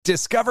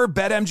Discover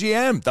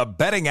BetMGM, the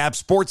betting app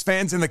sports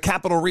fans in the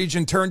capital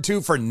region turn to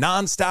for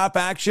nonstop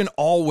action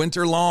all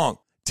winter long.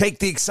 Take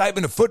the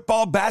excitement of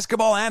football,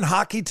 basketball, and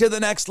hockey to the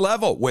next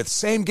level with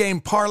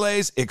same-game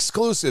parlays,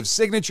 exclusive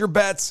signature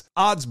bets,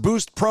 odds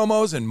boost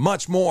promos, and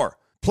much more.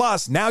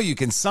 Plus, now you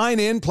can sign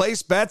in,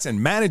 place bets,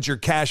 and manage your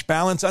cash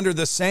balance under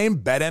the same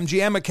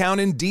BetMGM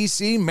account in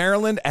D.C.,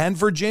 Maryland, and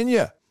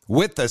Virginia.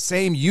 With the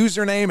same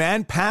username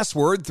and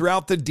password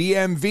throughout the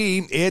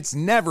DMV, it's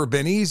never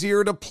been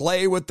easier to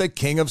play with the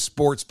king of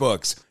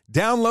sportsbooks.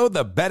 Download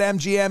the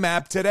BetMGM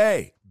app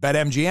today.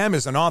 BetMGM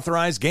is an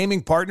authorized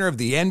gaming partner of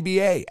the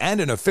NBA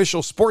and an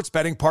official sports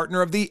betting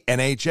partner of the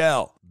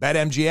NHL.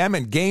 BetMGM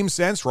and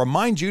GameSense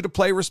remind you to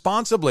play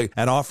responsibly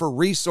and offer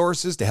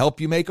resources to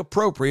help you make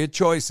appropriate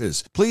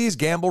choices. Please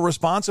gamble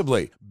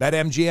responsibly.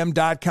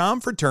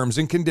 BetMGM.com for terms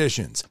and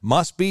conditions.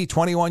 Must be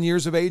 21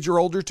 years of age or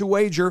older to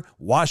wager.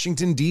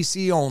 Washington,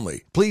 D.C.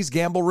 only. Please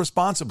gamble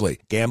responsibly.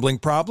 Gambling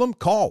problem?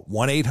 Call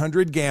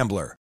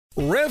 1-800-GAMBLER.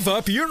 Rev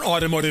up your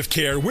automotive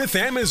care with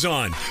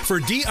Amazon.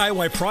 For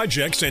DIY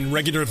projects and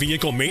regular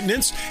vehicle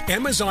maintenance,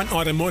 Amazon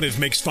Automotive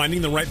makes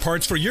finding the right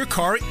parts for your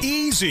car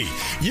easy.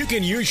 You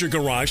can use your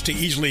garage to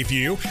easily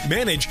view,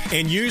 manage,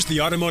 and use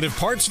the automotive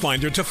parts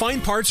finder to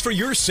find parts for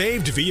your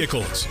saved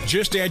vehicles.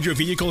 Just add your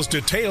vehicle's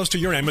details to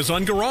your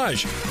Amazon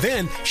garage.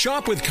 Then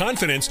shop with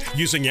confidence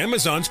using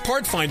Amazon's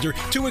part finder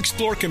to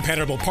explore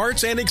compatible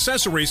parts and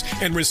accessories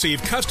and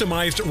receive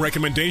customized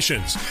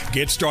recommendations.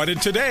 Get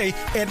started today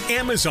at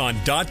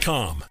Amazon.com.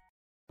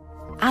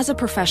 As a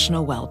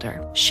professional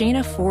welder,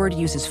 Shayna Ford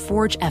uses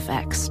Forge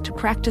FX to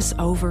practice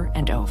over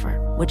and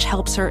over, which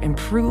helps her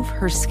improve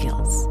her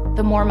skills.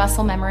 The more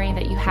muscle memory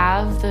that you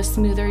have, the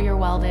smoother your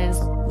weld is.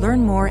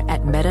 Learn more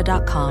at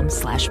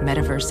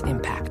meta.com/metaverse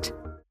impact.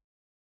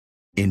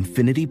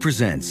 Infiniti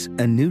presents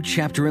a new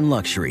chapter in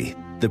luxury,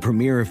 the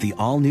premiere of the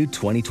all-new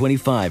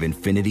 2025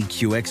 Infiniti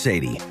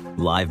QX80,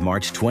 live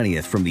March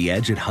 20th from the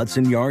Edge at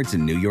Hudson Yards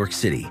in New York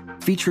City,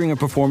 featuring a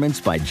performance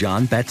by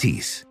John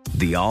Batiste.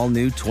 The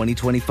all-new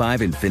 2025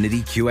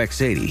 Infiniti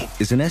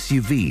QX80 is an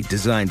SUV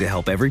designed to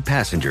help every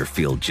passenger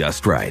feel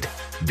just right.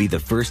 Be the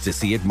first to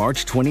see it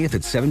March 20th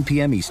at 7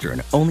 p.m.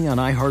 Eastern, only on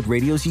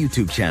iHeartRadio's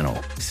YouTube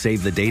channel.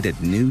 Save the date at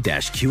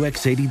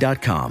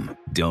new-QX80.com.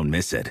 Don't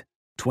miss it.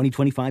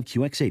 2025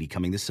 QX80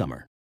 coming this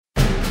summer.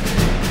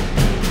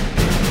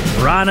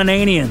 Ron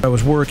Ananian. I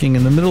was working.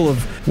 In the middle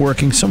of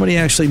working, somebody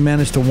actually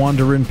managed to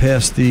wander in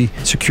past the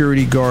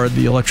security guard,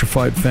 the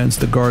electrified fence,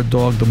 the guard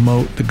dog, the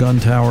moat, the gun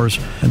towers,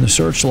 and the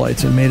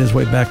searchlights, and made his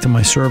way back to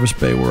my service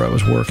bay where I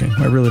was working.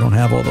 I really don't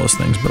have all those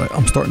things, but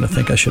I'm starting to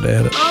think I should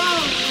add it.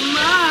 Oh,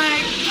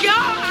 my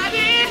God!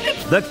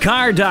 The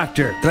Car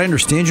Doctor. Did I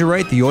understand you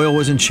right? The oil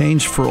wasn't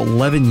changed for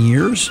 11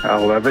 years?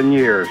 11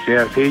 years,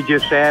 yes. He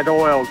just add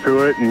oil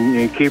to it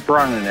and keep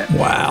running it.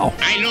 Wow.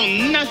 I know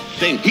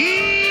nothing.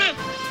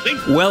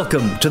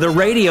 Welcome to the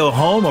radio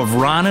home of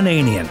Ron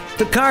Ananian,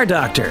 the Car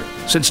Doctor.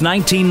 Since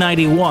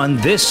 1991,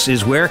 this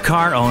is where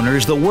car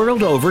owners the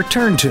world over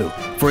turn to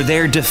for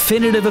their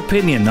definitive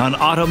opinion on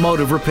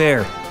automotive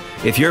repair.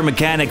 If your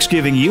mechanic's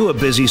giving you a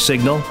busy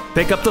signal,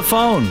 pick up the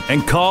phone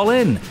and call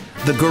in.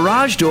 The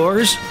garage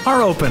doors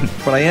are open.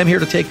 But I am here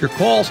to take your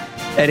calls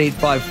at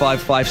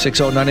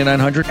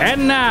 855-560-9900.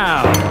 And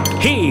now,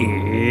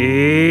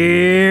 here's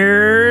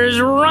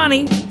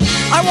Ronnie.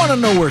 I want to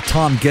know where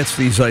Tom gets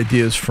these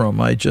ideas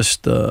from. I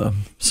just,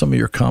 some of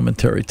your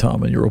commentary,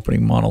 Tom, and your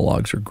opening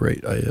monologues are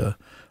great. I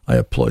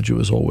applaud you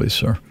as always,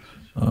 sir.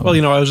 Well,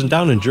 I was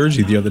down in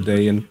Jersey the other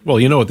day, and, well,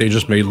 you know what they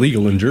just made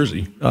legal in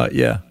Jersey.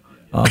 Yeah.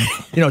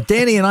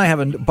 Danny and I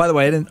haven't, by the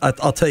way,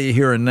 I'll tell you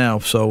here and now.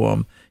 So,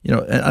 and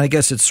I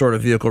guess it's sort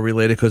of vehicle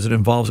related because it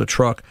involves a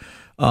truck.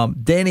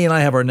 Danny and I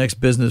have our next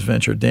business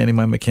venture. Danny,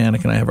 my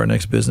mechanic, and I have our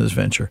next business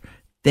venture.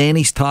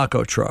 Danny's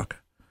taco truck.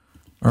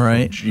 All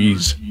right.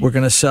 Jeez. We're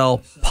going to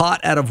sell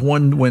pot out of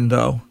one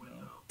window,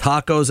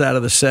 tacos out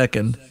of the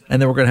second, and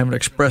then we're going to have an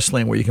express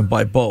lane where you can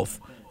buy both.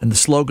 And the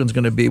slogan's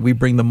going to be, "We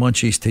bring the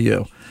munchies to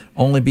you."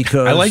 Only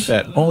because I like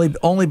that.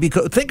 Only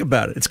because think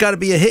about it. It's got to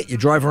be a hit. You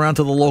drive around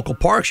to the local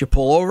parks, you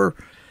pull over.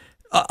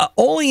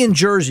 Only in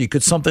Jersey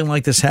could something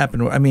like this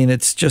happen. I mean,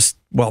 it's just,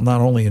 well,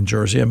 not only in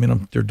Jersey. I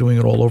mean, they're doing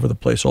it all over the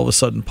place. All of a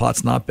sudden,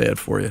 pot's not bad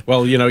for you.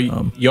 Well, you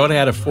ought to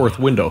add a fourth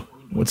window.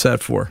 What's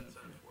that for?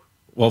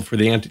 Well, for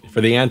the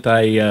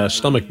anti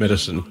stomach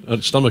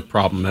medicine, stomach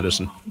problem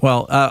medicine.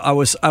 Well, I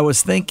was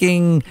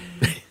thinking,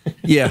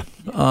 yeah,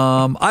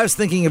 I was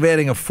thinking of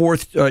adding a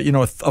fourth,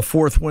 a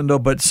fourth window,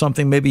 but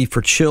something maybe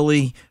for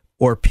chili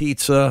or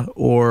pizza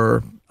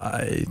or,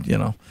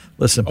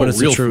 listen, but it's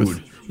the truth.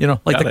 Food.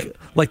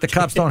 Like the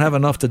cops don't have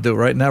enough to do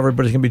right now.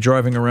 Everybody's gonna be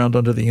driving around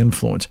under the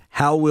influence.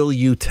 How will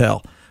you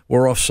tell?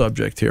 We're off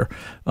subject here.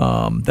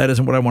 That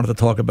isn't what I wanted to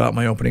talk about in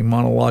my opening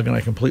monologue, and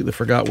I completely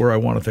forgot where I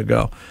wanted to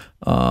go.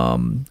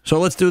 So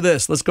let's do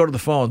this. Let's go to the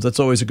phones. That's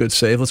always a good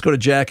save. Let's go to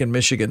Jack in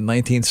Michigan,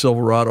 19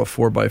 Silverado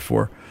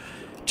 4x4.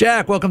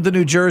 Jack, welcome to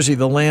New Jersey,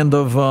 the land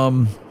of,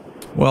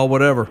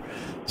 whatever.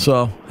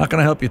 So how can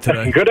I help you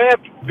today? Good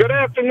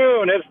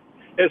afternoon.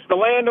 It's the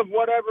land of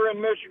whatever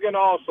in Michigan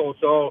also.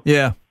 So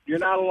yeah. You're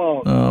not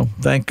alone. Oh,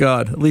 thank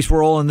God. At least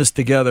we're all in this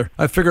together.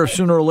 I figure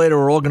sooner or later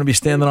we're all going to be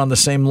standing on the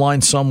same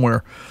line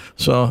somewhere.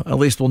 So at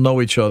least we'll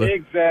know each other.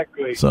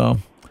 Exactly. So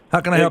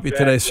how can I help you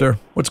today, sir?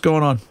 What's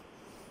going on?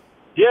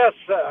 Yes,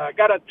 I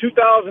got a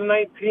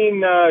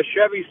 2019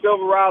 Chevy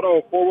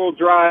Silverado 4-wheel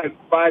drive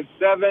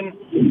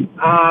 5.7.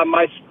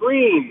 My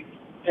screen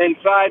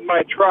inside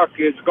my truck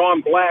has gone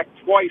black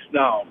twice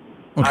now.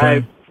 Okay.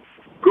 I've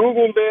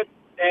Googled it,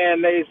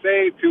 and they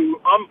say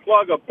to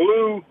unplug a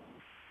blue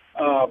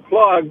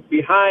plug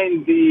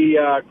behind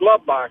the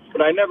glove box,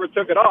 but I never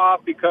took it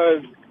off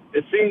because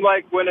it seemed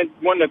like when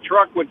the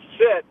truck would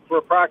sit for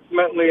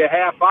approximately a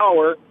half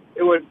hour,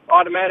 it would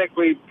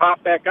automatically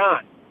pop back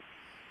on.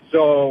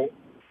 So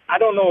I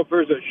don't know if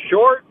there's a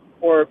short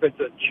or if it's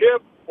a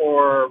chip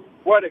or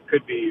what it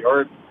could be,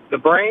 or the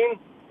brain.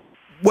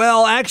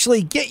 Well,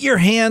 actually, get your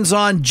hands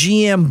on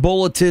GM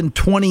Bulletin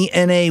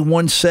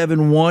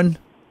 20NA171,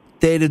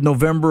 dated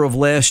November of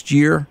last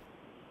year,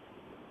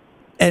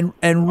 and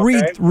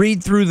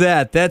read through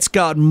that. That's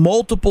got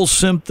multiple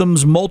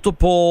symptoms,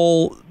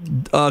 multiple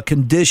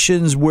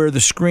conditions where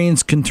the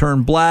screens can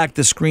turn black,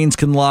 the screens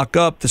can lock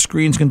up, the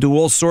screens can do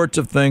all sorts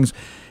of things,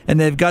 and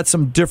they've got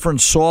some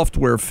different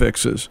software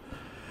fixes.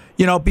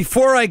 You know,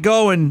 before I would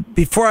go and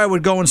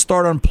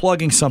start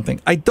unplugging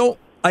something, I don't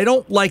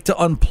like to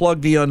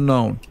unplug the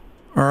unknown.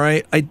 All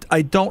right,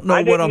 I don't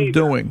know what I'm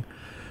doing.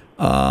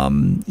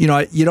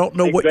 You don't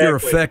know what you're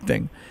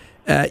affecting.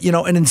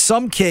 And in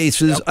some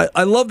cases,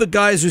 I love the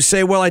guys who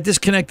say, well, I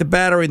disconnect the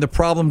battery and the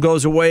problem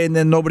goes away and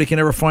then nobody can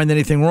ever find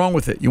anything wrong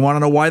with it. You want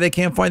to know why they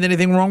can't find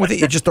anything wrong with it?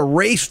 You just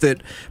erased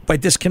it by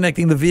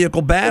disconnecting the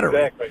vehicle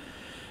battery. Exactly.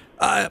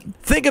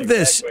 Think of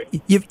this.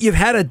 You've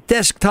had a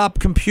desktop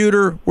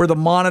computer where the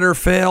monitor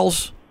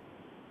fails.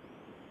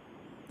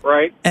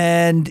 Right.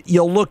 And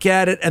you'll look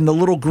at it and the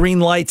little green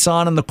light's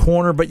on in the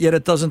corner, but yet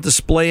it doesn't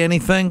display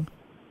anything.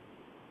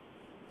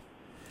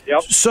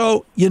 Yep.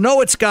 So you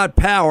know it's got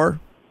power.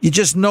 You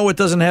just know it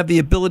doesn't have the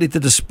ability to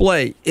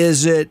display.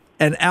 Is it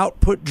an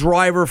output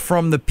driver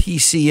from the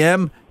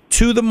PCM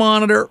to the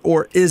monitor,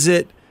 or is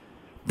it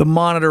the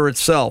monitor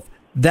itself?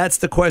 That's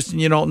the question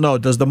you don't know.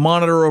 Does the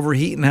monitor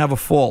overheat and have a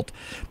fault?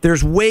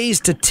 There's ways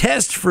to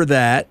test for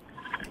that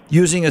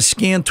using a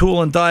scan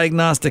tool and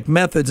diagnostic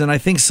methods, and I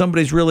think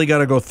somebody's really got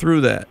to go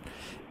through that.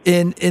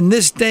 In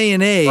this day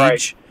and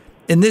age,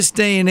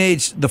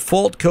 the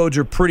fault codes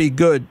are pretty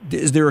good.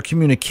 Is there a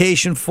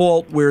communication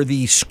fault where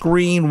the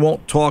screen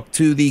won't talk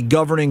to the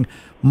governing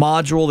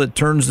module that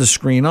turns the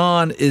screen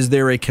on? Is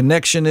there a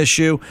connection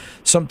issue?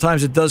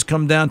 Sometimes it does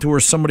come down to where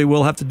somebody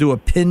will have to do a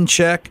pin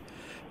check.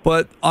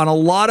 But on a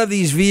lot of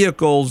these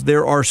vehicles,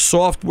 there are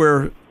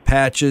software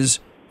patches,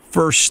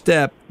 first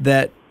step,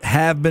 that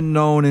have been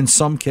known in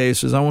some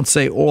cases, I won't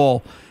say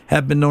all,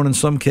 have been known in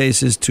some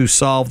cases to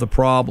solve the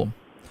problem.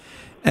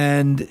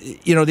 And,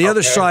 the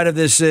other side of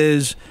this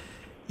is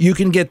you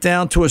can get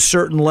down to a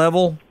certain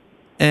level,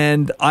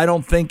 and I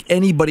don't think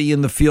anybody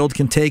in the field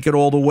can take it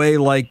all the way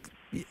like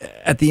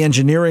at the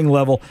engineering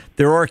level.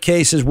 There are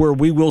cases where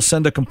we will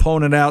send a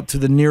component out to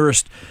the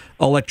nearest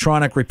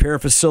electronic repair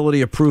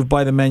facility approved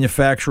by the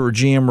manufacturer,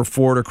 GM or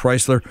Ford or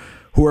Chrysler,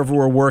 whoever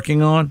we're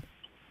working on.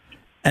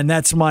 And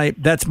that's my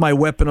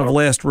weapon of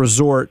last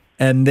resort.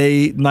 And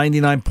they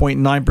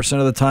 99.9%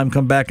 of the time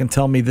come back and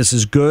tell me this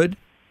is good.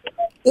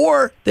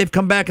 Or they've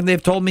come back and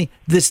they've told me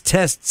this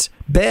tests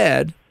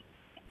bad.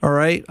 All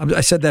right?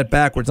 I said that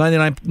backwards.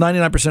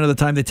 99% of the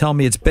time they tell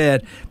me it's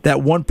bad. That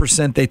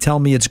 1% they tell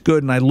me it's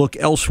good, and I look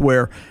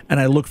elsewhere, and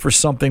I look for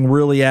something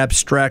really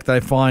abstract. I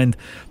find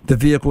the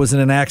vehicle was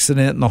in an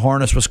accident and the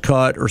harness was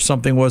cut, or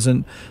something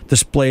wasn't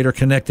displayed or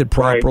connected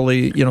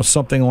properly,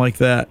 something like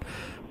that.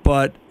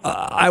 But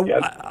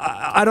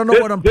I don't know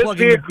what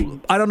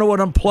unplugging. I don't know what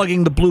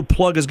unplugging the blue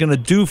plug is going to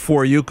do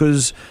for you,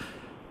 because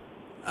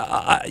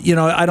I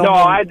don't know.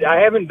 I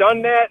haven't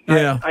done that.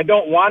 Yeah. I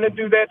don't want to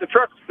do that. The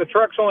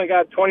truck's only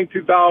got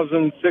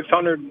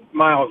 22,600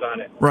 miles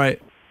on it.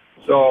 Right.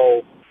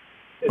 So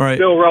it's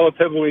still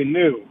relatively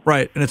new.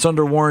 Right, and it's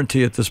under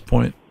warranty at this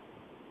point.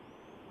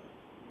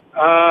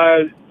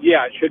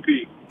 Yeah, it should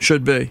be.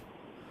 Should be.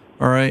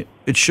 All right,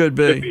 it should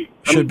be.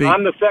 Should be.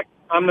 I'm the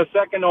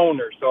second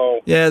owner,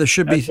 so yeah, there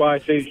should that's be. Why I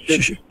say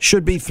it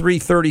should be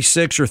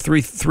 336 or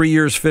 3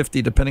 years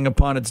 50, depending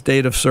upon its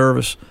date of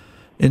service,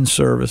 in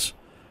service.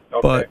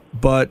 Okay.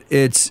 But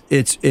it's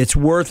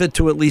worth it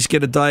to at least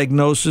get a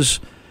diagnosis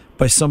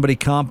by somebody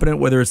competent,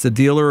 whether it's the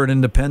dealer or an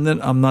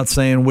independent. I'm not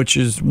saying which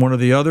is one or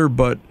the other,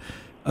 but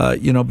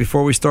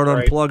before we start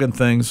unplugging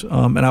things,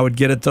 and I would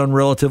get it done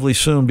relatively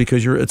soon,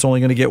 because it's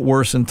only going to get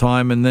worse in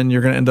time, and then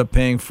you're going to end up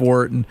paying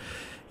for it. And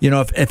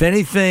if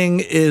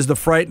anything is the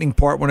frightening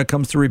part when it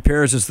comes to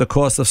repairs, it's the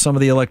cost of some of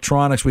the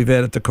electronics we've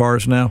added to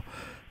cars now,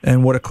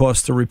 and what it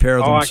costs to repair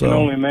them. I can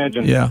only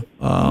imagine. Yeah.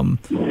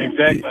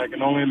 Exactly. I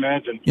can only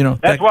imagine.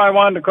 That's why I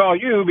wanted to call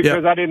you,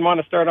 because I didn't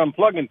want to start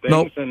unplugging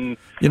things. And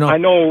I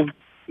know,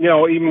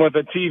 even with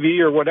a TV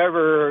or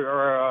whatever,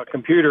 or a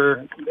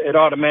computer, it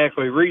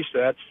automatically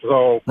resets.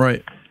 So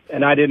right.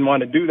 And I didn't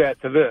want to do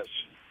that to this.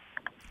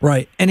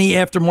 Right. Any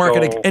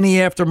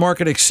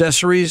aftermarket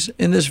accessories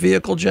in this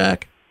vehicle,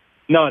 Jack?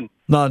 None.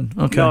 None.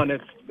 Okay. None.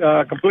 It's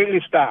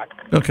completely stock.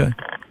 Okay.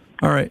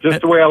 All right. Just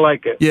the way I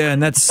like it. Yeah,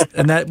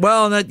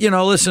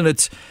 listen,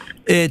 it's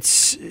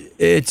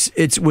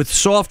with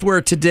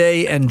software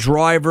today and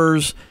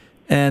drivers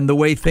and the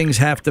way things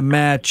have to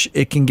match,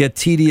 it can get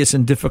tedious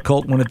and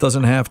difficult when it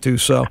doesn't have to.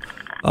 So,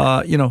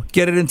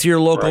 get it into your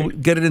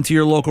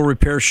local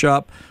repair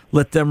shop.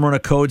 Let them run a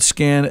code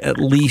scan at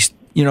least,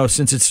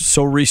 since it's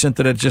so recent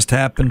that it just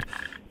happened,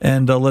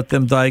 and let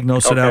them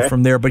diagnose it out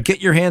from there. But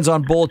get your hands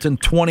on Bulletin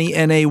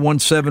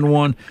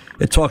 20NA171.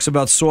 It talks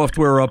about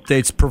software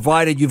updates,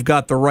 provided you've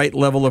got the right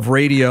level of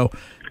radio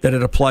that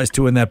it applies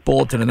to in that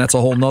bulletin, and that's a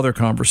whole nother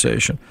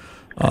conversation.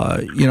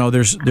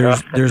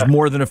 There's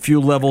more than a few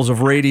levels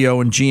of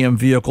radio in GM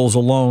vehicles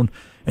alone,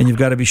 and you've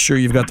got to be sure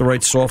you've got the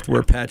right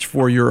software patch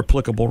for your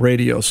applicable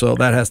radio, so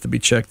that has to be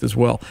checked as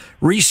well.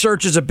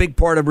 Research is a big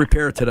part of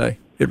repair today.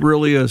 It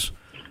really is.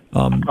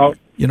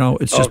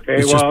 It's just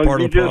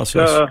part of the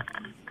process.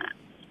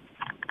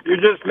 You're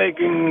just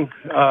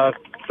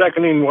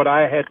seconding what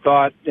I had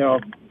thought,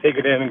 take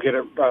it in and get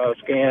it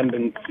scanned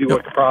and see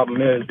what the problem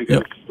is,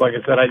 because, like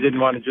I said, I didn't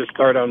want to just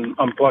start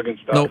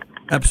unplugging stuff. Nope,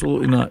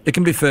 absolutely not. It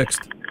can be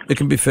fixed. I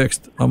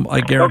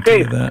guarantee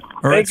you that.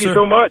 All right, thank you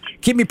so much.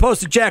 Keep me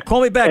posted, Jack.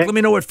 Call me back. Let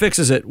me know what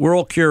fixes it. We're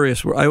all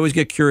curious. I always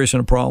get curious in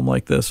a problem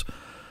like this.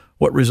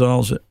 What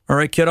resolves it? All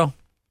right, kiddo?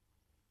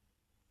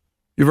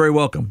 You're very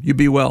welcome. You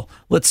be well.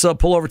 Let's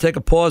pull over, take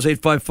a pause.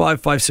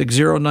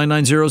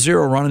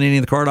 855-560-9900. Ron and Annie,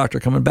 the Car Doctor,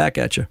 coming back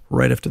at you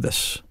right after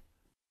this.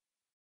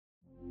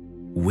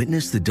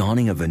 Witness the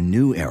dawning of a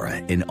new era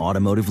in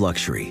automotive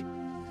luxury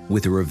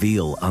with a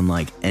reveal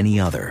unlike any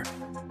other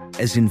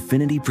as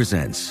Infiniti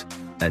presents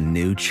a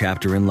new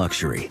chapter in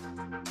luxury,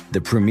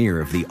 the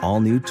premiere of the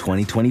all-new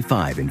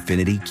 2025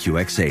 Infiniti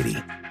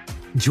QX80.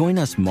 Join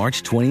us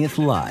March 20th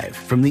live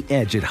from the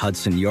Edge at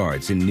Hudson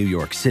Yards in New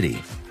York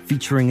City,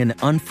 featuring an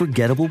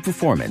unforgettable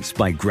performance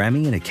by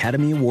Grammy and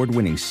Academy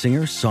Award-winning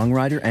singer,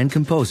 songwriter, and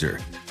composer,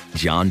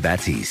 Jon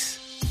Batiste.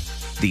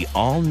 The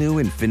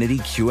all-new Infiniti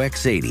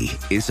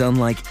QX80 is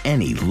unlike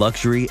any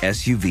luxury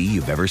SUV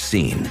you've ever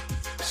seen.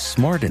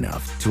 Smart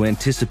enough to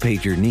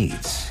anticipate your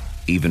needs,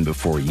 even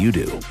before you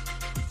do.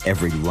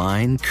 Every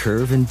line,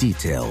 curve, and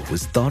detail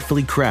was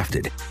thoughtfully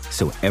crafted,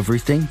 so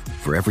everything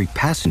for every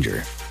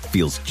passenger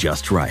feels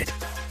just right.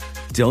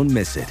 Don't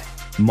miss it.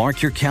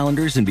 Mark your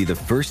calendars and be the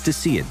first to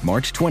see it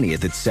March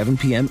 20th at 7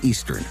 p.m.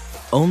 Eastern,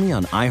 only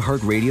on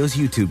iHeartRadio's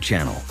YouTube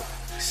channel.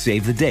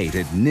 Save the date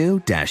at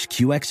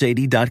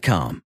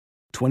new-QX80.com.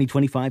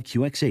 2025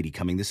 QX80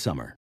 coming this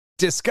summer.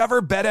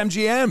 Discover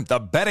BetMGM, the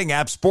betting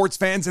app sports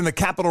fans in the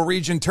capital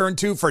region turn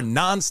to for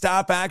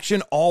nonstop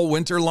action all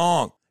winter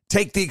long.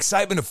 Take the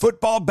excitement of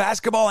football,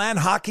 basketball, and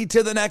hockey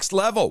to the next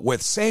level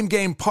with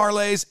same-game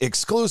parlays,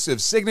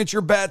 exclusive signature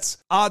bets,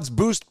 odds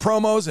boost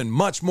promos, and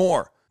much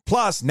more.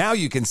 Plus, now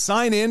you can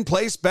sign in,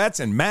 place bets,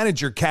 and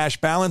manage your cash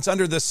balance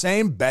under the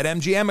same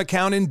BetMGM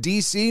account in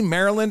D.C.,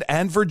 Maryland,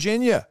 and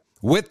Virginia.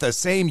 With the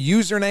same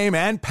username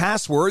and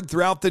password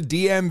throughout the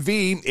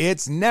DMV,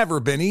 it's never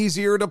been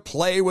easier to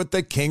play with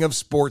the king of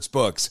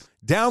sportsbooks.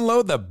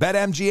 Download the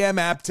BetMGM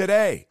app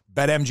today.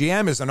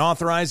 BetMGM is an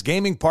authorized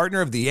gaming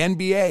partner of the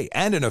NBA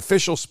and an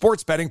official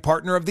sports betting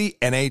partner of the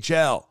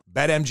NHL.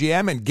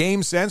 BetMGM and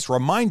GameSense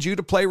remind you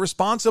to play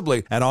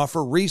responsibly and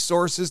offer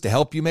resources to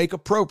help you make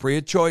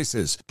appropriate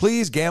choices.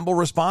 Please gamble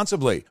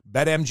responsibly.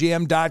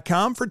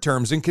 BetMGM.com for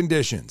terms and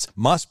conditions.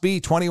 Must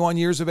be 21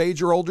 years of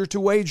age or older to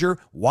wager.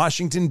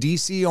 Washington,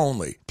 D.C.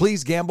 only.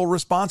 Please gamble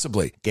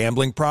responsibly.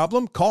 Gambling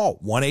problem? Call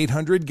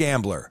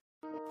 1-800-GAMBLER.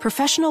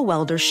 Professional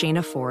welder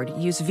Shayna Ford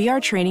used VR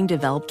training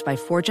developed by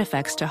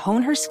ForgeFX to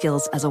hone her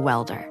skills as a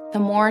welder. The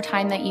more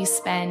time that you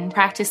spend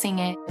practicing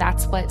it,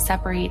 that's what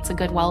separates a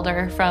good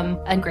welder from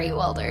a great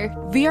welder.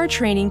 VR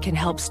training can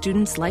help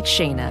students like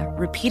Shayna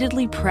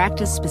repeatedly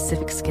practice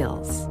specific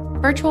skills.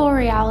 Virtual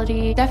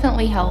reality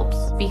definitely helps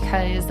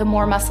because the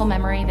more muscle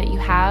memory that you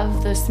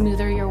have, the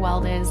smoother your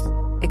weld is.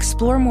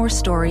 Explore more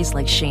stories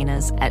like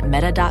Shayna's at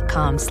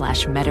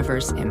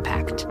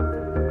meta.com/metaverseimpact.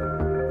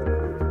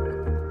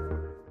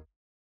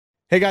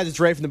 Hey guys, it's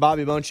Ray from the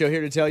Bobby Bones Show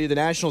here to tell you the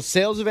national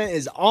sales event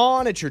is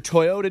on at your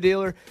Toyota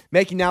dealer,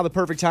 making now the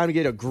perfect time to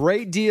get a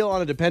great deal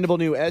on a dependable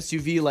new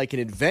SUV like an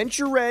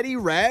adventure-ready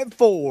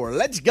RAV4.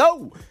 Let's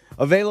go!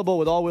 Available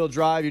with all-wheel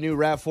drive, your new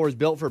RAV4 is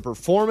built for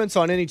performance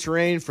on any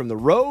terrain, from the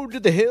road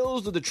to the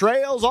hills to the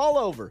trails, all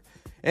over.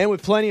 And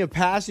with plenty of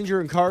passenger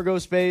and cargo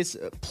space,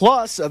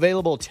 plus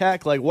available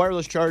tech like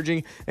wireless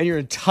charging, and your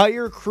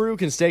entire crew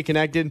can stay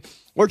connected.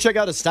 Or check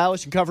out a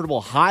stylish and comfortable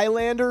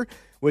Highlander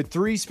with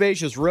 3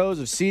 spacious rows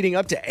of seating,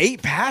 up to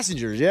 8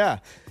 passengers, yeah.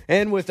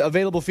 And with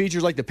available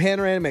features like the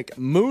panoramic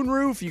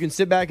moonroof, you can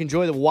sit back and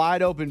enjoy the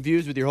wide open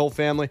views with your whole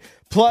family.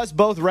 Plus,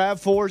 both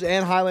RAV4s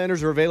and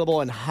Highlanders are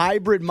available in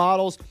hybrid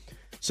models.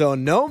 So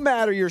no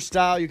matter your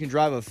style, you can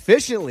drive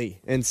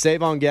efficiently and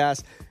save on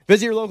gas.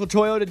 Visit your local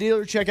Toyota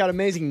dealer. Check out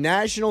amazing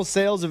national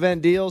sales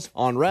event deals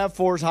on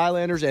RAV4s,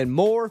 Highlanders, and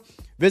more.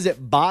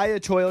 Visit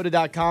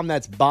buyatoyota.com.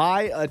 That's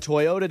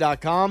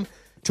buyatoyota.com.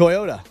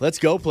 Toyota, let's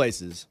go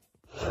places.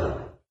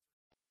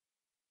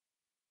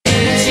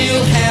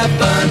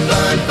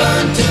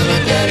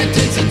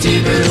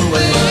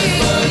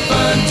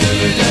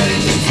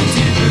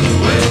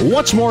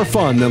 What's more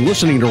fun than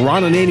listening to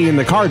Ron Ananian,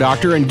 the Car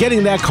Doctor, and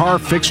getting that car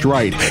fixed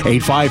right?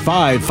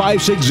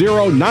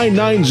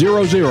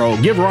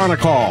 855-560-9900. Give Ron a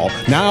call.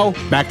 Now,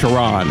 back to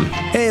Ron.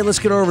 Hey, let's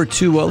get over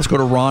to let's go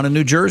to Ron in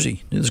New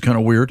Jersey. This is kind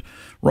of weird.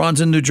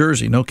 Ron's in New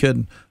Jersey. No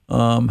kidding.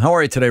 How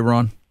are you today,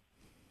 Ron?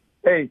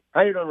 Hey,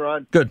 how you doing,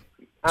 Ron? Good.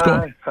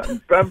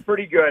 I'm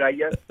pretty good, I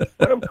guess.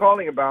 What I'm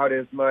calling about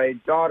is my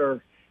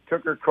daughter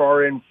took her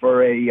car in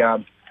for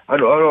an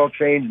oil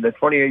change and the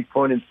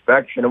 28-point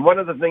inspection. And one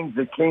of the things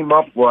that came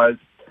up was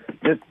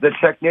the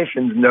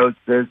technician's notes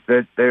is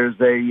that there's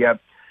a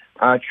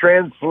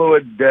trans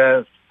fluid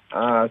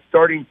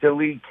starting to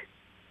leak,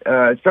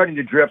 starting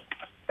to drip,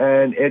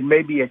 and it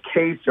may be a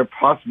case or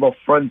possible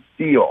front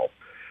seal.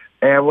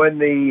 And when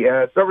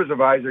the service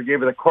advisor gave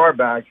her the car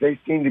back, they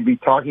seemed to be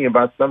talking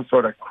about some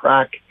sort of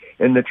crack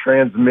in the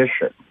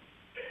transmission.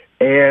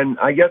 And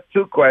I guess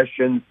two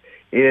questions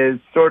is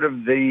sort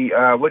of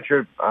what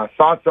your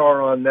thoughts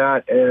are on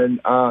that,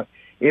 and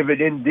if it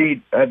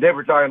indeed, they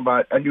were talking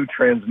about a new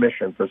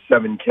transmission for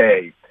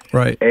 7K.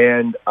 Right.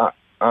 And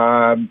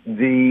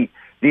the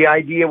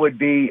idea would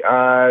be,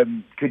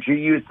 could you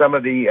use some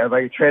of the,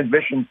 like a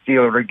transmission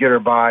sealer to get her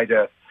by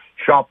to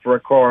shop for a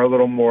car a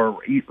little more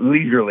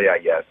leisurely, I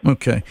guess.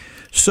 Okay.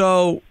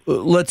 So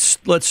let's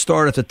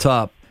start at the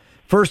top.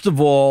 First of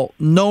all,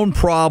 known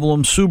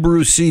problem,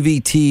 Subaru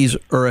CVTs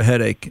are a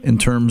headache in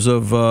terms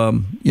of,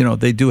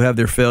 they do have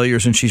their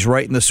failures, and she's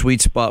right in the sweet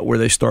spot where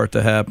they start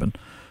to happen.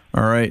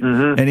 All right.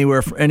 Mm-hmm.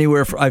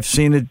 Anywhere I've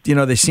seen it,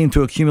 they seem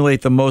to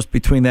accumulate the most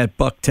between that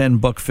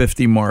 $110,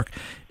 $150 mark.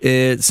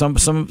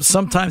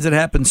 Sometimes it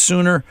happens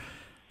sooner,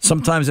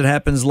 sometimes it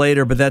happens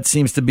later, but that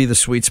seems to be the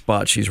sweet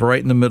spot. She's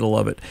right in the middle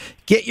of it.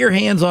 Get your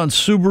hands on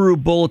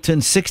Subaru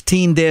Bulletin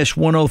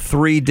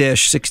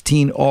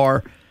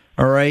 16-103-16R.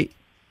 All right.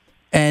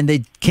 And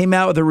they came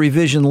out with a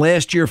revision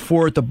last year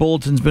for it. The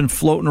Bulletin's been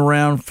floating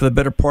around for the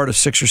better part of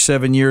 6 or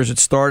 7 years. It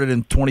started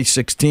in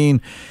 2016.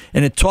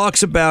 And it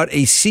talks about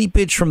a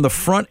seepage from the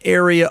front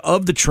area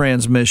of the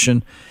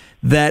transmission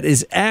that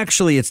is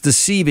actually, it's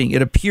deceiving.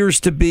 It appears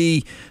to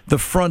be the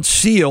front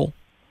seal,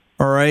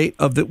 all right,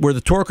 where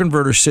the torque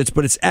converter sits,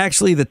 but it's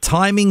actually the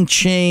timing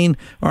chain,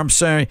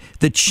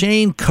 the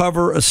chain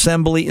cover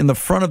assembly in the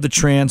front of the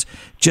trans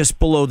just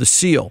below the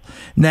seal.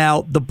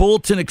 Now, the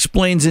Bulletin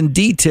explains in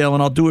detail,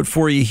 and I'll do it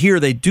for you here,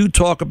 they do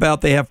talk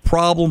about they have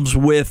problems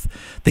with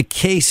the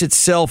case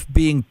itself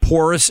being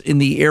porous in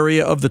the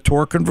area of the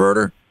torque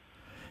converter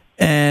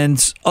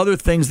and other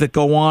things that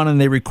go on, and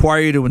they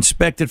require you to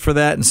inspect it for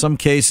that. In some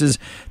cases,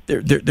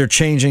 they're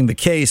changing the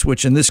case,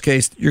 which in this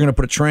case, you're going to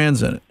put a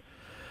trans in it.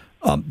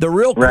 The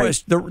real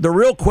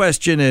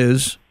question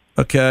is,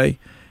 okay,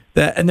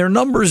 and their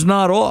number's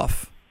not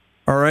off,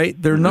 all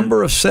right? Their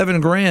number of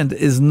 $7,000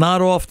 is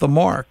not off the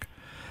mark.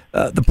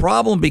 The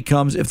problem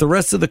becomes if the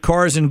rest of the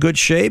car is in good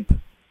shape,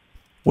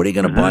 what are you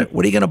going to buy?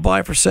 What are you going to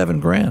buy for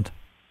 $7,000?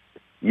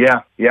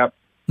 Yeah, yep.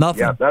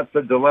 Nothing. Yeah, that's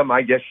the dilemma.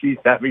 I guess she's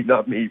having,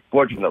 not me.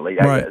 Fortunately,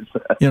 I guess.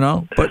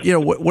 But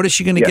what is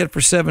she going to get for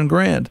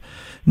 $7,000?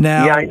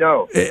 Now, yeah, I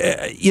know.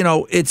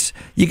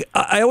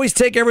 I always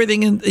take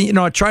everything in.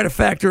 I try to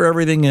factor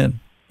everything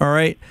in. All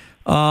right.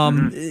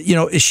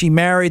 Is she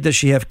married? Does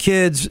she have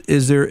kids?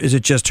 Is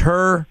it just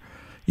her?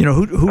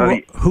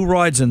 Who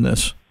rides in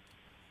this?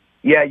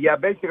 Yeah.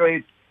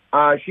 Basically,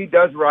 she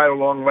does ride a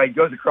long way.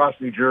 Goes across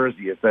New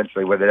Jersey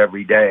essentially with it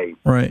every day.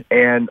 Right.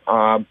 And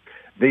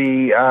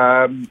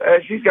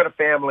she's got a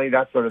family,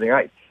 that sort of thing.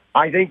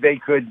 I think they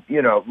could,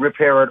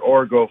 repair it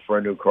or go for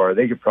a new car.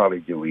 They could probably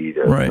do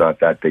either. Right. It's not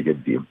that big a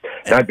deal.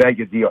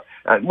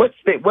 What's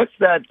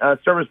that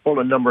service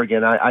bulletin number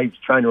again? I was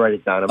trying to write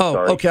it down. I'm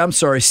sorry. Okay, I'm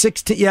sorry.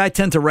 16. Yeah, I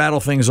tend to rattle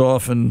things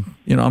off, and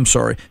I'm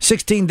sorry.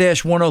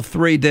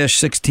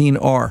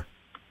 16-103-16R.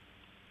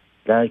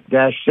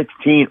 Dash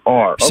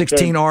 16R. Okay.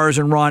 16Rs,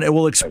 and Ron, it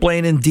will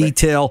explain in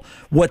detail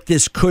what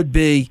this could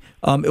be.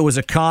 It was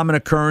a common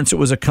occurrence. It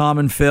was a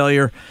common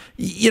failure.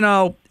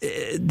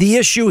 The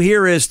issue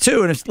here is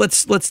too, and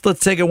let's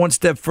take it one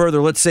step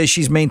further. Let's say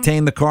she's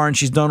maintained the car and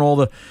she's done all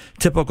the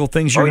typical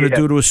things you're going to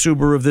do to a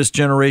Subaru of this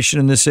generation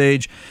and this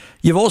age.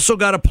 You've also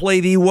got to play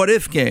the what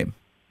if game.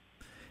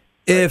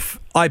 If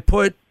I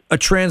put a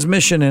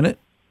transmission in it,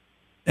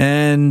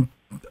 and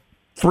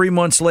 3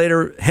 months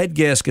later head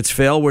gaskets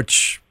fail,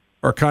 which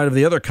are kind of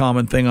the other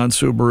common thing on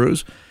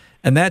Subarus,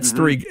 and that's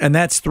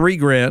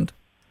 $3,000.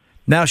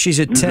 Now she's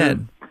at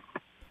 10.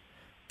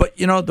 But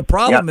the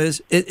problem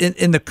is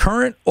in the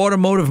current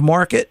automotive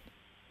market,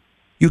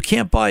 you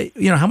can't buy.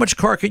 How much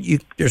car could you?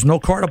 There's no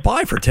car to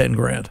buy for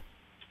 $10,000.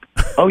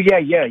 Oh yeah.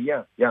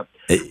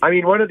 I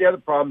mean, one of the other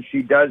problems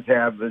she does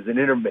have is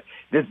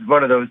this is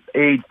one of those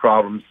age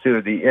problems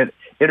too. The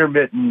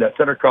intermittent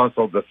center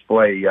console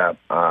display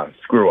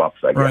screw ups.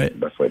 I guess is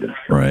the best way to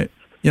describe it. Right.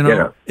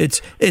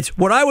 It's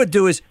what I would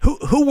do is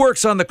who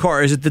works on the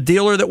car? Is it the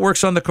dealer that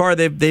works on the car?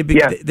 They've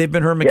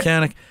been her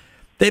mechanic.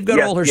 They've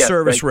got all her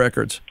service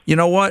records. You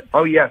know what?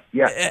 Oh, yes.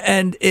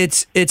 And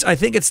it's. I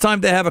think it's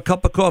time to have a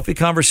cup of coffee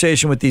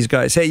conversation with these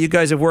guys. Hey, you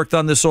guys have worked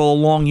on this all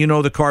along. You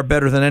know the car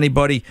better than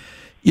anybody.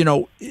 You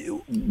know,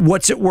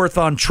 what's it worth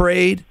on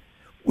trade?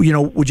 You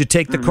know, would you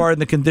take the car in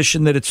the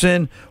condition that it's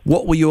in?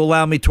 What will you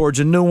allow me towards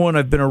a new one?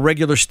 I've been a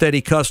regular, steady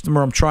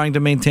customer. I'm trying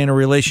to maintain a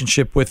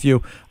relationship with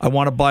you. I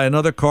want to buy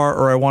another car,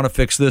 or I want to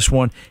fix this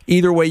one.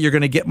 Either way, you're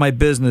going to get my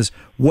business.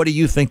 What do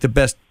you think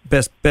the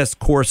best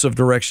course of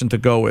direction to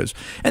go is?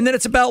 And then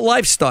it's about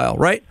lifestyle,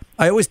 right?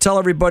 I always tell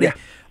everybody,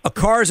 a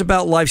car is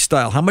about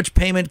lifestyle. How much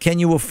payment can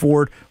you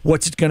afford?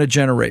 What's it going to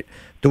generate?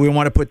 Do we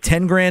want to put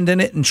 $10,000 in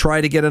it and try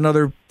to get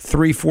another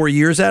 3-4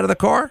 years out of the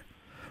car?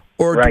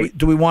 Or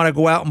do we want to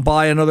go out and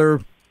buy another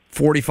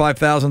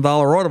 $45,000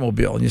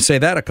 automobile? And you say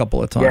that a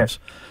couple of times.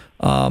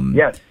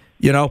 Yes.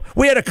 You know,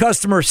 we had a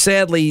customer,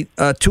 sadly,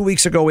 2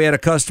 weeks ago, we had a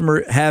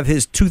customer have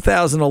his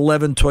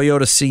 2011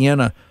 Toyota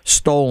Sienna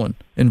stolen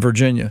in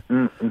Virginia.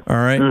 Mm-hmm. All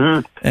right?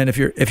 Mm-hmm. And if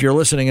you're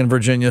listening in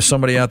Virginia,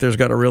 somebody out there's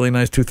got a really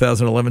nice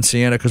 2011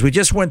 Sienna, because we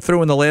just went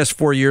through in the last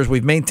 4 years,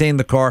 we've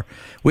maintained the car.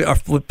 Our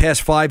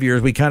past 5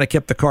 years, we kind of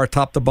kept the car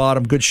top to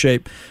bottom, good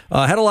shape.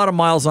 Had a lot of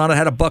miles on it,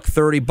 had a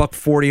 $130,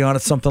 $140 on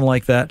it, something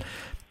like that.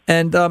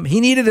 And he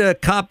needed a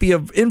copy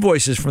of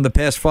invoices from the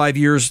past 5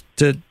 years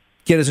to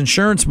get his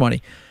insurance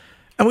money.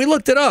 And we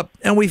looked it up,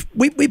 and we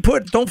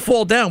put, don't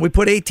fall down, we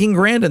put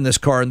 $18,000 in this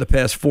car in the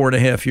past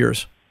 4.5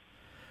 years.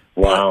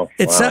 Wow.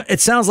 It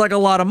sounds like a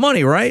lot of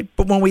money, right?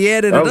 But when we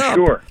added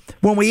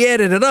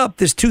it up,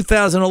 this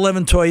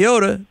 2011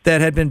 Toyota that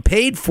had been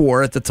paid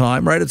for at the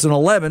time, right? It's an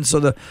 11, so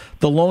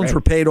the loans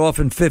were paid off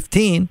in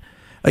 15.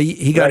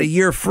 He got a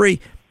year free.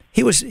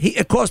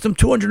 It cost him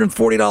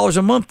 $240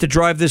 a month to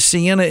drive this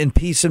Sienna in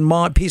peace of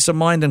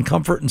mind and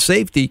comfort and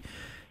safety.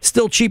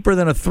 Still cheaper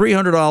than a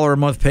 $300 a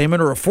month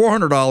payment or a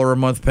 $400 a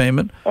month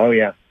payment. Oh,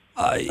 yeah.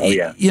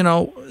 You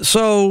know,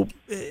 so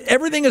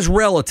everything is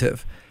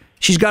relative.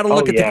 She's got to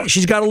look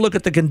she's got to look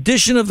at the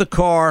condition of the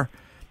car.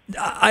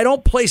 I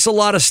don't place a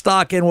lot of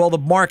stock in, well, the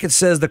market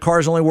says the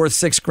car's only worth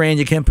 $6,000,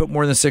 you can't put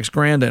more than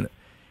 $6,000 in it.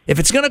 If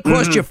it's going to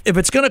cost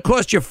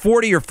you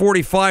 $40 or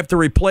 $45 to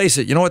replace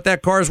it, you know what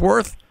that car's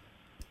worth?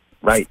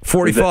 Right.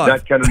 $45.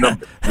 That kind of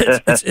number.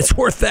 it's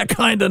worth that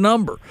kind of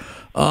number.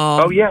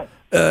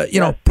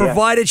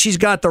 Provided she's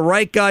got the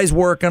right guys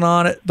working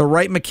on it, the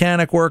right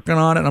mechanic working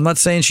on it. I'm not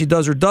saying she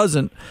does or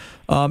doesn't.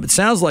 It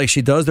sounds like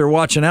she does. They're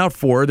watching out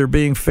for her. They're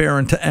being fair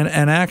and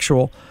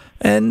actual.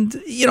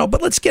 And,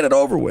 but let's get it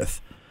over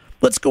with.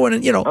 Let's go in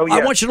and,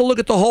 I want you to look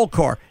at the whole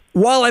car.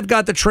 While I've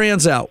got the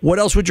trans out, what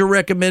else would you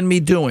recommend me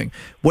doing?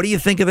 What do you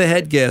think of the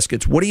head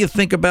gaskets? What do you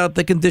think about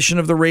the condition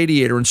of the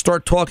radiator? And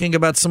start talking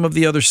about some of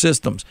the other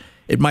systems.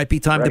 It might be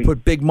time to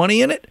put big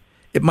money in it.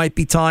 It might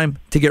be time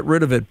to get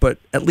rid of it. But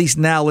at least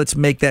now let's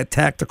make that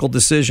tactical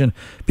decision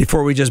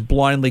before we just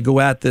blindly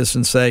go at this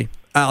and say,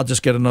 I'll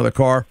just get another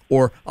car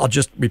or I'll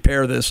just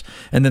repair this.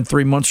 And then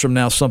 3 months from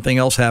now, something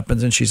else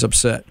happens and she's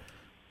upset.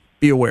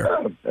 Be aware.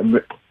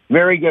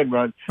 Very good,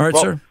 Ron. All right,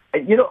 sir.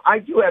 I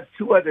do have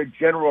two other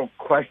general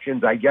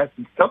questions, I guess.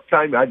 And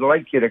sometime I'd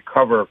like you to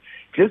cover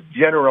just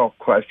general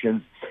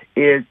questions.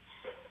 Is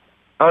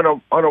on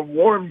a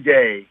warm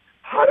day,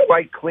 how do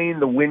I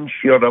clean the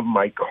windshield of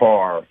my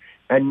car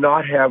and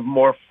not have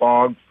more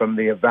fog from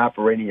the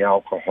evaporating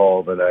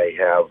alcohol than I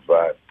have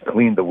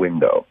cleaned the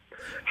window?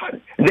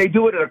 They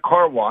do it at a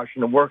car wash,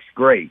 and it works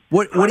great.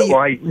 What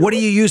do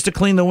you use to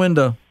clean the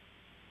window?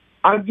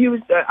 I've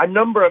used a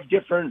number of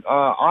different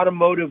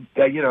automotive,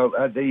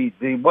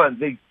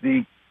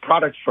 the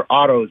products for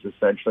autos,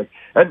 essentially.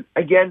 And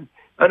again,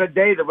 on a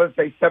day that was,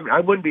 say,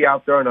 I wouldn't be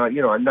out there on a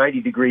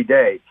 90-degree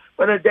day.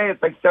 But on a day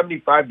it's like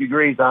 75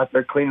 degrees out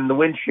there cleaning the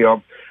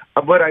windshield,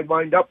 what I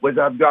wind up with,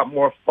 I've got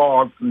more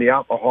fog from the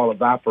alcohol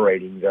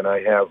evaporating than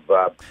I have,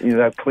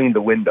 I've cleaned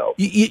the window.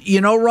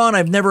 Ron,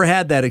 I've never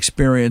had that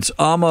experience.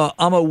 I'm a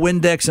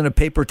Windex and a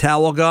paper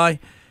towel guy.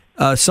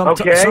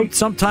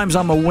 Sometimes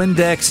I'm a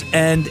Windex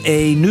and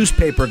a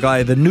newspaper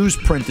guy. The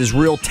newsprint is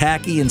real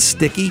tacky and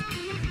sticky,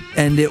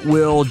 and it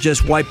will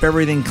just wipe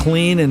everything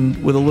clean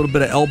and with a little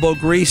bit of elbow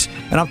grease.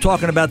 And I'm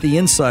talking about the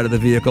inside of the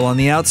vehicle. On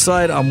the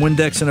outside, I'm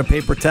Windex and a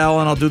paper towel,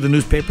 and I'll do the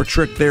newspaper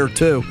trick there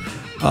too.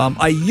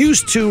 I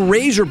used to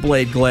razor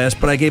blade glass,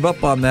 but I gave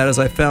up on that as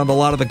I found a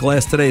lot of the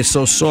glass today is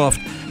so soft,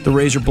 the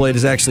razor blade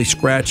is actually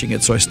scratching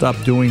it, so I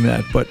stopped doing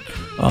that. But,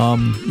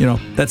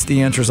 that's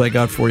the answers I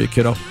got for you,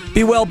 kiddo.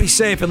 Be well, be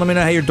safe, and let me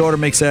know how your daughter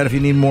makes out. If you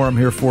need more, I'm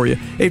here for you.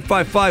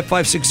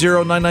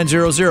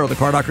 855-560-9900. The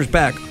Car Doctor's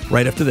back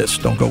right after this.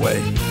 Don't go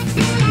away.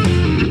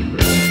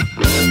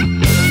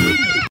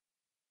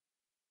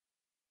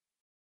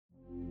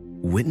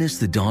 Witness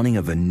the dawning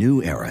of a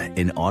new era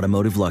in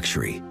automotive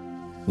luxury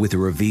with a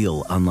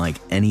reveal unlike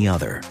any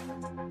other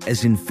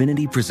as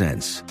Infiniti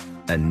presents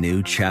a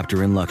new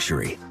chapter in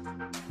luxury,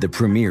 the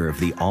premiere of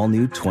the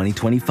all-new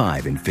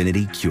 2025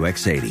 Infiniti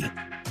QX80.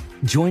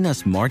 Join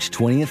us March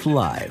 20th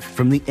live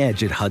from the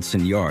Edge at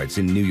Hudson Yards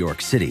in New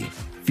York City,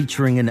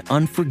 featuring an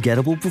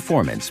unforgettable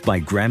performance by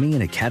Grammy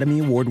and Academy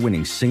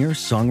Award-winning singer,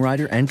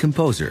 songwriter, and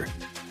composer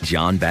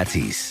John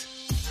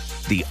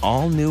Batiste. The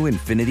all-new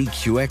Infiniti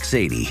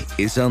QX80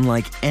 is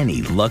unlike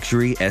any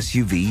luxury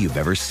SUV you've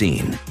ever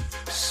seen.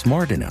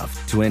 Smart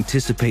enough to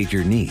anticipate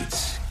your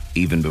needs,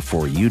 even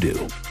before you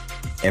do.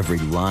 Every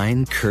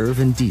line,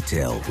 curve, and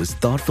detail was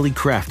thoughtfully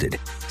crafted,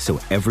 so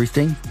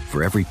everything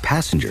for every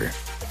passenger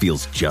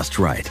feels just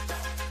right.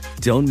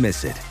 Don't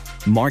miss it.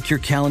 Mark your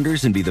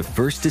calendars and be the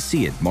first to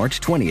see it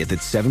March 20th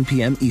at 7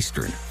 p.m.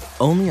 Eastern,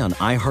 only on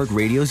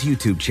iHeartRadio's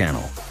YouTube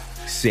channel.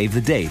 Save the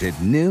date at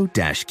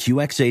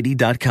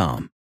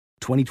new-QX80.com.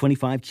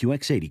 2025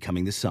 QX80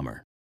 coming this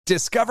summer.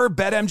 Discover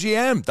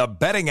BetMGM, the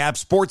betting app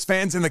sports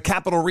fans in the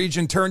capital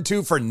region turn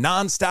to for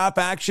nonstop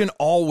action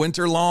all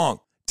winter long.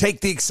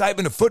 Take the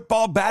excitement of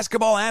football,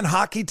 basketball, and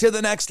hockey to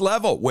the next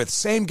level with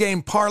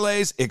same-game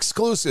parlays,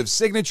 exclusive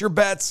signature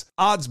bets,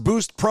 odds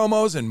boost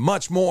promos, and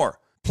much more.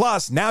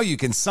 Plus, now you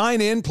can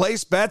sign in,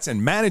 place bets,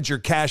 and manage your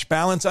cash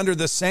balance under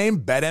the same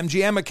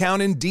BetMGM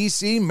account in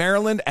D.C.,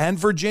 Maryland, and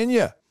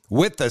Virginia.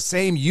 With the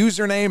same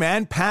username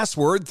and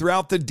password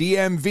throughout the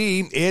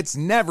DMV, it's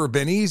never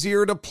been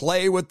easier to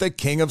play with the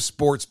king of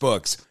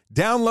sportsbooks.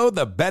 Download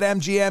the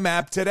BetMGM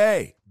app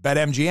today.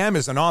 BetMGM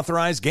is an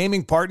authorized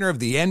gaming partner of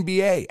the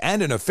NBA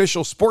and an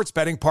official sports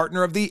betting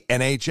partner of the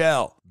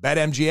NHL.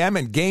 BetMGM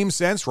and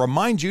GameSense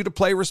remind you to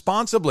play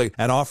responsibly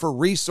and offer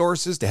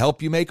resources to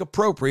help you make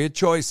appropriate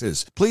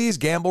choices. Please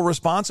gamble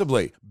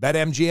responsibly.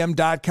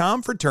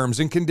 BetMGM.com for terms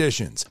and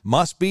conditions.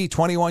 Must be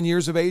 21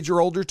 years of age or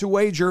older to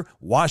wager.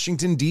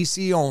 Washington,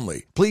 D.C.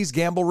 only. Please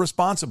gamble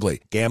responsibly.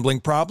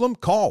 Gambling problem?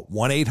 Call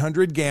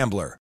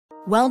 1-800-GAMBLER.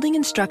 Welding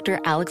instructor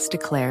Alex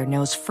DeClaire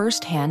knows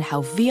firsthand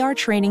how VR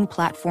training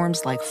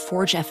platforms like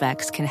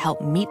ForgeFX can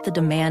help meet the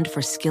demand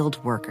for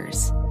skilled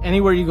workers.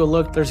 Anywhere you go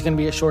look, there's going to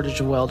be a shortage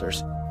of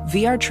welders.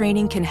 VR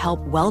training can help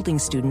welding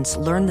students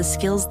learn the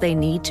skills they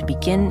need to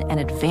begin and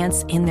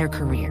advance in their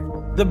career.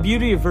 The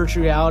beauty of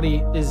virtual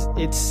reality is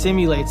it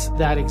simulates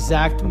that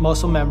exact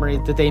muscle memory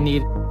that they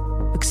need.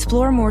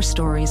 Explore more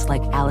stories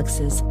like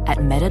Alex's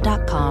at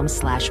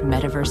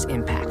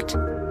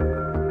meta.com/metaverseimpact.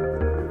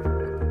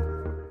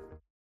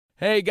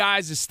 Hey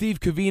guys, it's Steve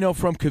Covino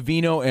from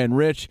Covino and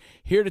Rich,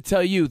 here to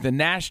tell you the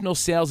national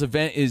sales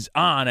event is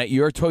on at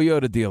your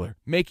Toyota dealer,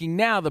 making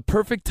now the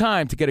perfect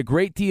time to get a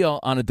great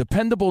deal on a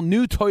dependable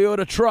new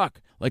Toyota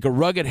truck, like a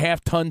rugged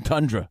half-ton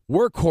Tundra.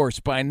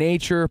 Workhorse by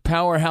nature,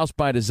 powerhouse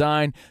by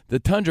design, the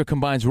Tundra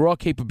combines raw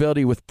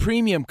capability with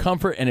premium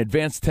comfort and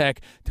advanced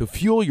tech to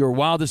fuel your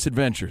wildest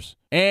adventures.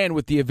 And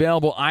with the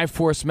available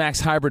iForce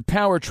Max hybrid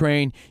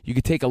powertrain, you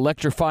can take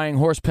electrifying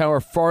horsepower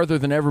farther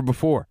than ever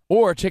before.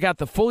 Or check out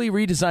the fully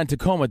redesigned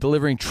Tacoma,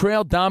 delivering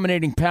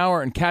trail-dominating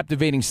power and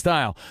captivating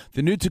style.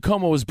 The new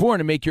Tacoma was born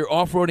to make your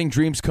off-roading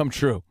dreams come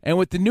true. And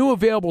with the new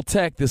available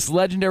tech, this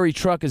legendary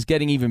truck is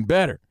getting even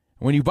better.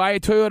 When you buy a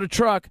Toyota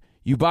truck,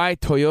 you buy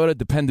Toyota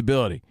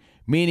dependability,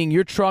 meaning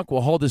your truck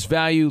will hold its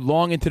value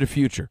long into the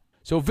future.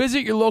 So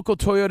visit your local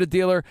Toyota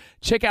dealer.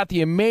 Check out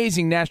the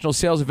amazing national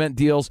sales event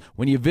deals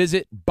when you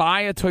visit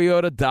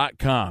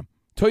buyatoyota.com.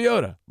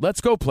 Toyota,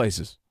 let's go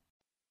places.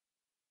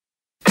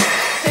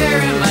 Here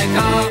in my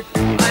car,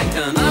 I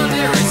can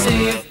only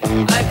receive.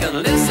 I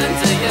can listen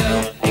to you.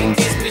 It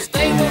keeps me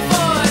stable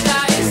for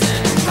days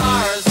in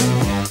cars.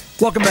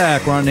 Welcome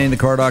back. Ron Nain, the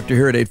Car Doctor,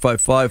 here at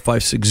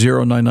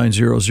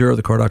 855-560-9900.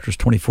 The Car Doctor's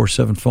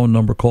 24/7 phone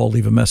number. Call,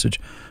 leave a message.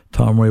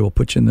 Tom Ray will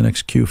put you in the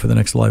next queue for the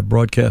next live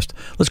broadcast.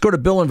 Let's go to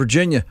Bill in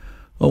Virginia,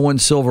 01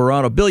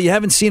 Silverado. Bill, you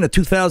haven't seen a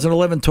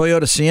 2011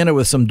 Toyota Sienna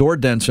with some door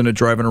dents in it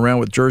driving around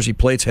with Jersey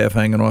plates half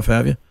hanging off,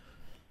 have you?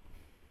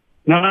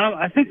 No,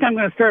 I think I'm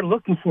going to start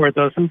looking for it,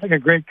 though. Sounds like a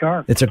great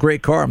car. It's a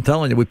great car. I'm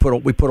telling you. We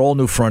put all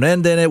new front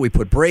end in it. We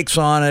put brakes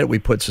on it. We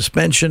put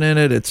suspension in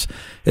it. It's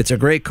a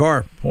great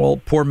car. Well,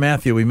 poor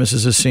Matthew, he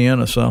misses his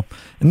Sienna. So,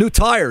 and new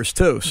tires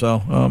too.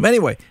 So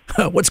anyway,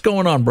 what's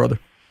going on, brother?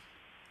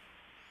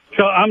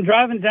 So I'm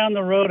driving down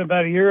the road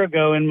about a year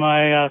ago in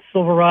my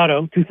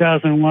Silverado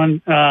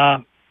 2001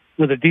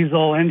 with a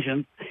diesel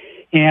engine,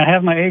 and I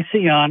have my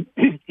AC on,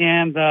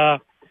 and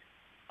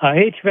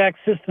HVAC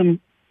system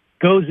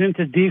goes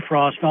into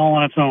defrost all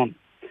on its own.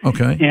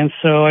 Okay. And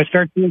so I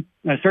start doing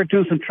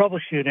some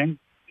troubleshooting.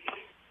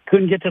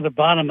 Couldn't get to the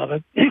bottom of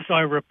it, so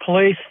I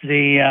replaced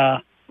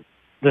the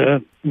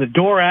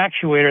door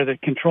actuator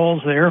that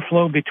controls the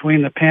airflow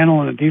between the panel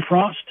and the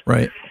defrost.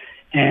 Right.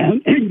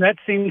 And that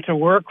seemed to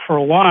work for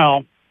a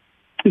while,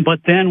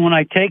 but then when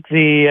I take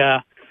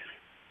the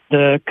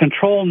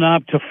control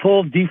knob to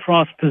full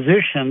defrost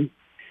position,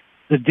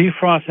 the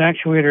defrost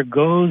actuator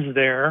goes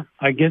there.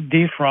 I get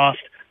defrost,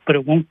 but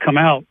it won't come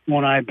out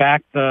when I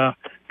back the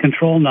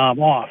control knob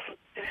off.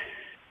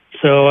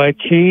 So I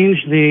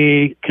changed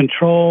the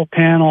control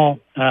panel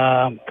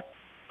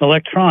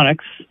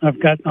electronics.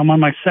 I'm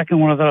on my second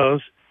one of those.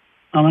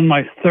 I'm on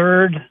my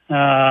third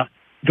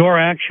door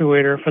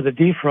actuator for the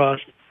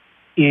defrost.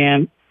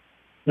 And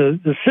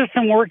the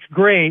system works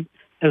great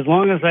as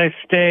long as I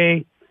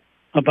stay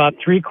about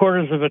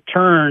 3/4 of a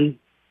turn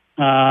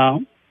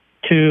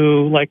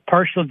to like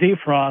partial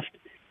defrost.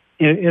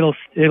 It'll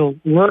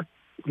work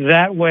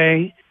that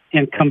way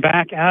and come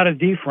back out of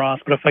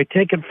defrost. But if I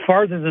take it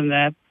farther than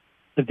that,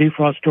 the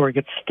defrost door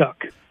gets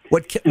stuck.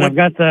 And I've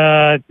got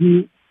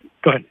the.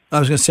 Go ahead. I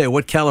was going to say,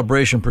 what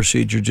calibration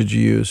procedure did you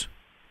use?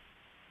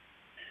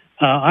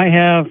 I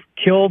have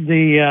killed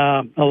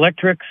the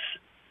electrics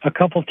a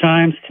couple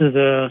times to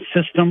the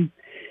system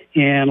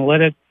and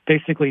let it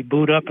basically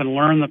boot up and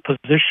learn the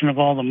position of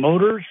all the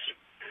motors.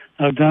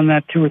 I've done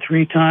that 2 or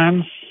 3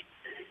 times.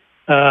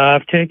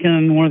 I've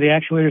taken one of the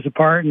actuators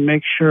apart and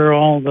make sure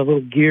all the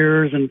little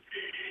gears and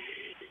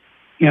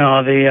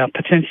the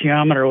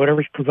potentiometer or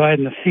whatever's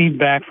providing the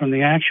feedback from the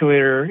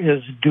actuator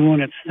is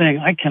doing its thing.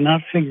 I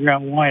cannot figure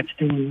out why it's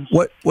doing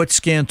this. What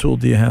scan tool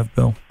do you have,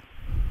 Bill?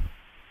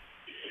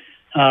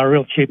 A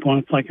real cheap one.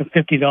 It's like a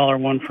 $50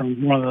 one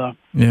from one of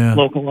the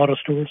local auto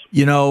stores.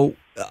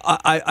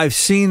 I've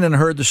seen and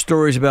heard the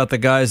stories about the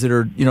guys that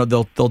are,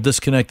 they'll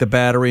disconnect the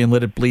battery and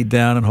let it bleed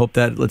down and hope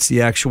that lets the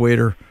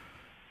actuator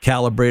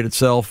calibrate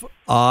itself.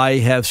 I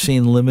have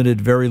seen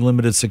very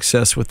limited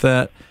success with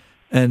that.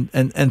 And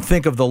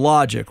think of the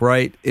logic,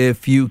 right?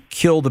 If you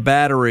kill the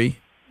battery,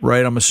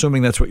 right? I'm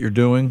assuming that's what you're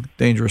doing.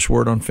 Dangerous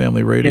word on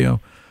family radio. Yeah.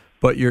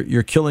 But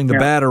you're killing the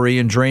battery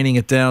and draining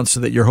it down so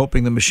that you're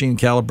hoping the machine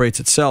calibrates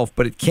itself,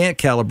 but it can't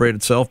calibrate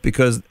itself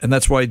and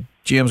that's why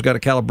GM's got a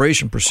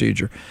calibration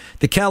procedure.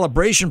 The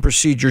calibration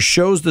procedure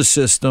shows the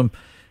system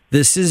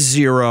this is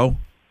 0,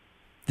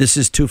 this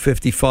is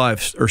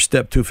 255 or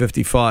step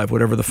 255,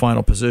 whatever the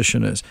final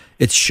position is.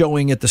 It's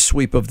showing it the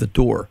sweep of the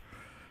door.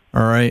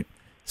 All right.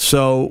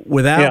 So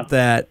without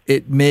that,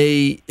 it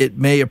may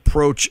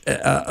approach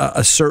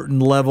a certain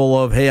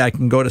level of, hey, I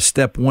can go to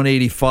step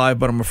 185,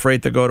 but I'm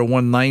afraid to go to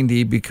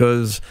 190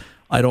 because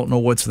I don't know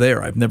what's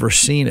there. I've never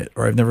seen it,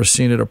 or I've never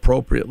seen it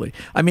appropriately.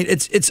 I mean,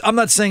 it's. I'm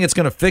not saying it's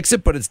going to fix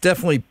it, but it's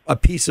definitely a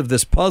piece of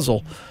this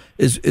puzzle.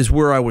 Is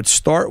where I would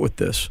start with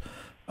this.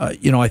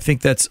 I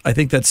think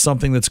that's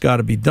something that's got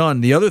to be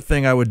done. The other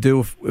thing I would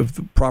do with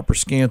the proper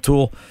scan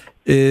tool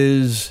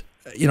is,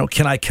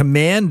 can I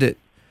command it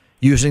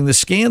using the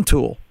scan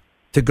tool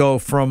to go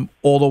from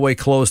all the way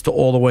closed to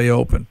all the way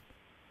open?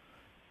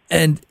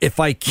 And if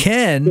I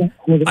can,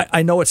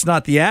 I know it's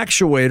not the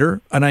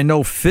actuator, and I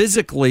know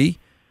physically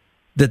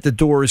that the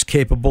door is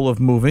capable of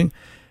moving,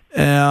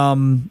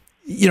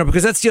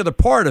 because that's the other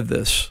part of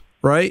this,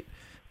 right?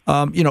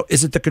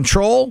 Is it the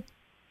control?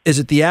 Is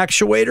it the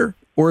actuator?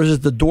 Or is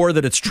it the door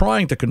that it's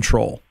trying to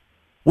control?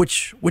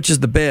 Which is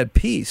the bad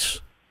piece?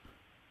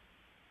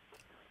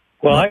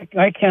 Well,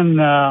 I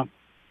can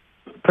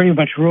pretty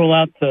much rule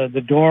out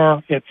the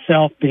door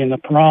itself being the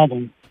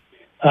problem.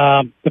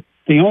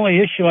 The only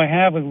issue I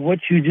have with what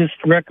you just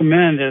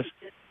recommend is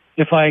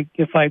if I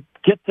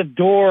get the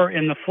door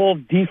in the full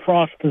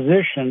defrost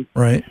position,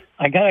 right,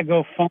 I got to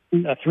go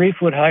find a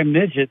 3-foot-high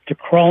midget to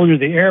crawl into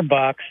the air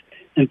box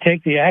and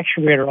take the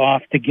actuator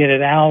off to get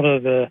it out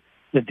of the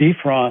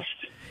defrost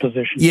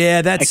position.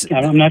 Yeah,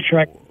 I'm not sure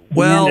I can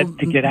it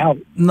to get out.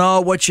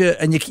 No,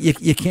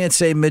 you can't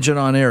say midget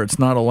on air. It's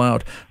not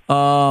allowed.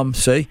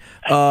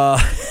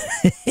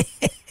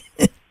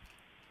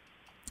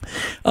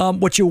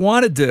 What you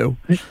want to do,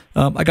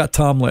 I got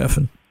Tom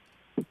laughing.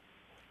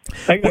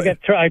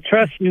 I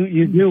trust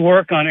you do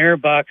work on air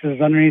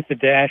boxes underneath the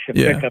dash of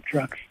pickup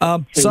trucks.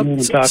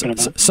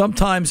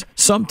 Sometimes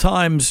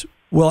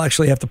we'll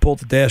actually have to pull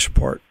the dash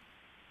apart.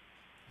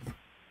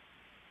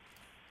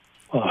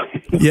 Oh,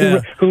 yeah.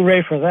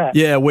 Hooray for that.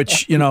 Yeah,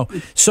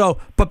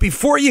 but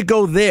before you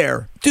go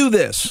there, do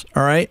this,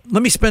 all right?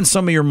 Let me spend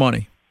some of your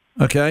money,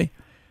 okay?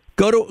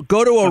 Go to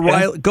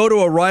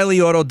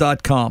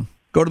O'Reillyauto.com.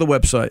 Go to the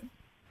website.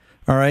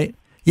 All right?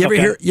 You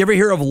ever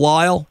hear of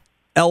Lisle?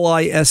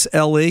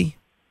 Lisle?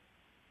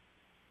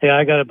 Yeah,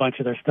 I got a bunch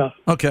of their stuff.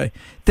 Okay.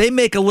 They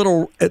make a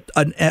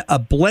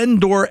blend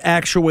door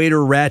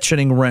actuator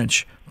ratcheting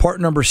wrench, part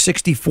number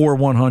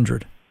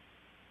 64100.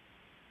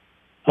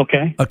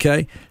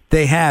 Okay.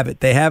 They have it.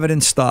 They have it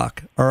in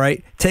stock. All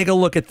right. Take a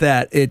look at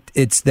that.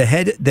 It's the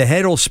head. The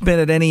head will spin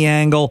at any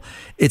angle.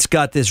 It's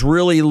got this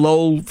really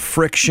low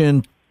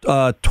friction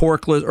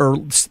torqueless, or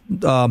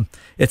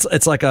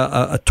it's like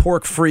a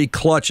torque free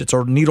clutch. It's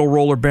a needle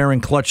roller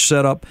bearing clutch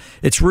setup.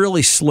 It's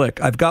really slick.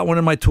 I've got one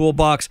in my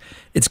toolbox.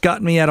 It's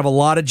gotten me out of a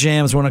lot of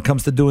jams when it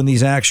comes to doing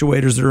these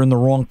actuators that are in the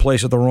wrong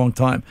place at the wrong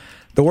time.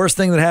 The worst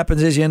thing that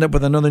happens is you end up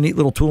with another neat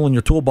little tool in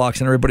your toolbox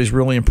and everybody's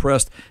really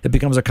impressed. It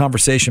becomes a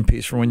conversation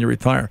piece for when you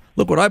retire.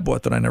 Look what I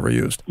bought that I never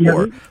used. Yeah.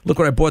 Or look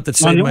what I bought that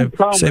saved my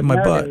butt.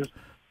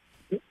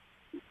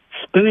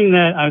 Spinning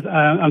that,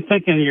 I'm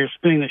thinking you're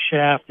spinning the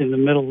shaft in the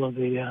middle of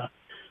the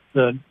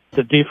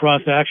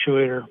defrost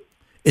actuator.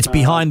 It's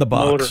behind the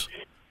box. Motor.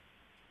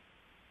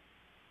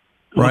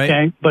 Right?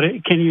 Okay, but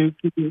can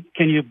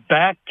you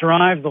back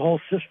drive the whole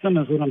system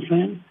is what I'm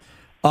saying?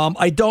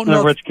 I don't know. In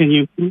other words,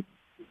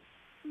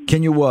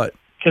 Can you what?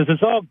 Because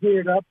it's all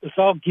geared up. It's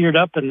all geared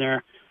up in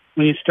there.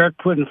 When you start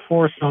putting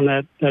force on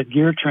that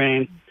gear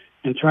train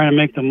and trying to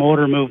make the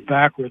motor move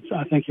backwards,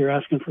 I think you're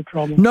asking for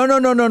trouble. No.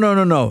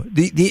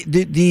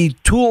 The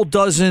tool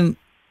doesn't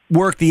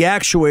work the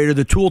actuator.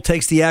 The tool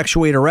takes the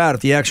actuator out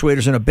if the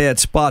actuator's in a bad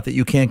spot that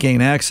you can't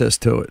gain access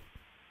to it.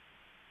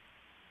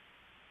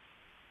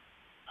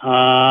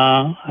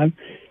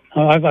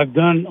 I've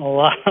done a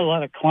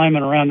lot of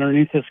climbing around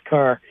underneath this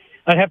car.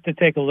 I'd have to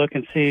take a look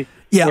and see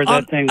where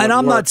that thing would and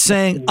I'm work. not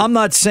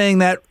saying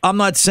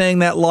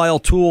that Lyle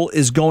tool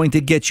is going to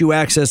get you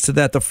access to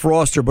that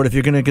defroster, but if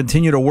you're going to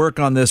continue to work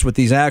on this with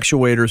these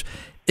actuators,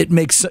 it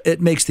makes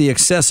the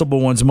accessible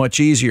ones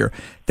much easier.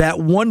 That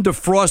one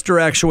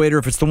defroster actuator,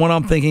 if it's the one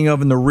I'm thinking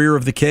of in the rear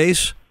of the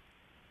case,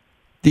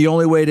 the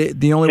only way to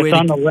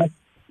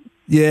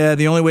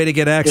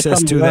get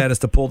access to that is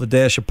to pull the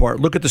dash apart.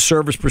 Look at the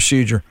service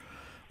procedure.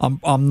 I'm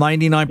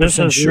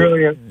 99%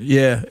 sure.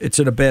 It's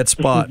in a bad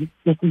spot.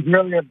 This is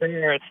really a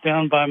bear. It's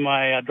down by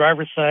my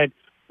driver's side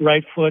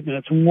right foot, and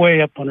it's way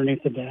up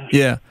underneath the dash.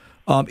 Yeah.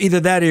 Either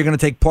that or you're going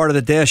to take part of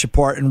the dash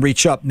apart and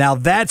reach up. Now,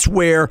 that's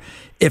where,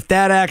 if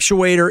that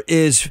actuator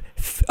is,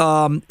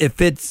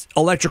 if it's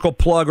electrical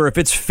plug or if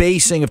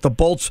the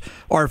bolts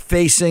are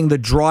facing the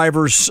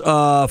driver's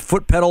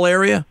foot pedal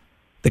area,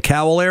 the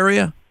cowl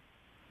area,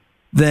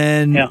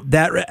 then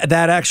that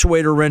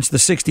actuator wrench, the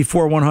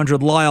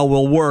 64-100 Lyle,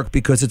 will work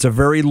because it's a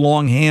very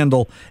long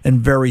handle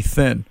and very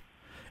thin.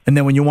 And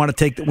then when you want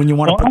to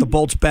put the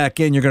bolts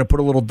back in, you're going to put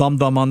a little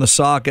dum-dum on the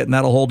socket, and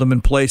that'll hold them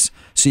in place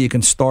so you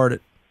can start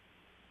it.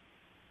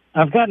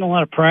 I've gotten a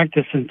lot of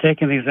practice in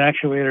taking these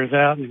actuators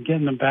out and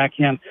getting them back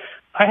in.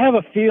 I have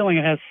a feeling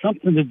it has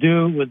something to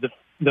do with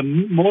the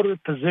motor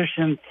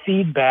position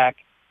feedback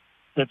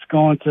that's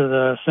going to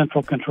the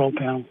central control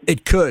panel.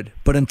 It could,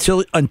 but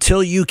until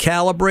you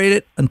calibrate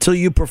it, until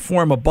you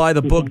perform a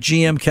by-the-book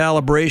GM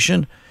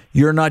calibration,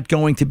 you're not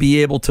going to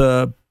be able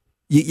to.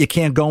 You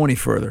can't go any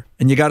further,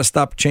 and you got to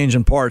stop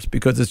changing parts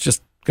because it's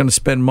just going to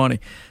spend money.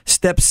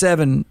 Step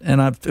 7,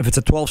 and if it's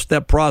a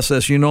 12-step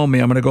process, you know me,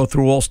 I'm going to go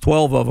through all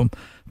 12 of them.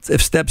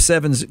 If step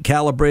 7's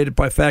calibrated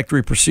by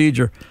factory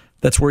procedure,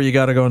 that's where you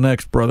got to go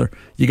next, brother.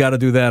 You got to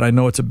do that. I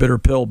know it's a bitter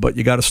pill, but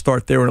you got to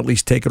start there and at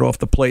least take it off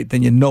the plate.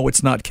 Then you know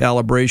it's not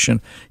calibration.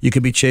 You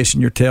could be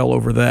chasing your tail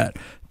over that.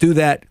 Do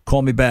that.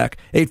 Call me back.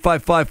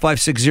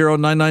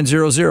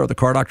 855-560-9900. The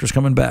Car Doctor's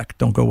coming back.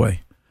 Don't go away.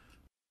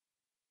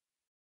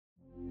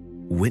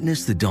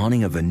 Witness the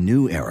dawning of a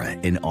new era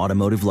in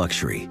automotive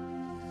luxury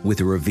with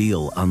a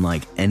reveal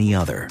unlike any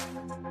other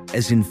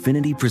as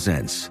Infiniti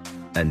presents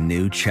a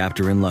new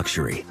chapter in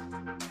luxury,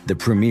 the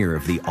premiere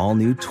of the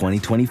all-new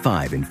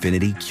 2025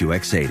 Infiniti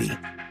QX80.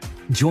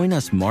 Join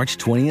us March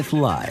 20th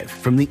live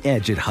from the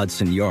Edge at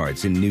Hudson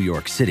Yards in New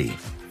York City,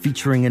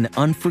 featuring an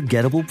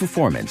unforgettable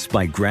performance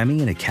by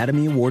Grammy and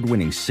Academy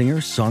Award-winning singer,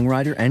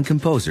 songwriter, and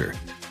composer,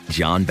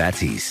 Jon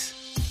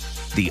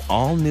Batiste. The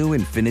all-new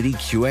Infiniti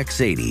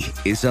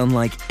QX80 is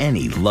unlike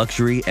any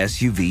luxury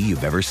SUV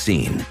you've ever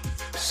seen.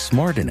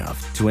 Smart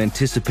enough to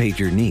anticipate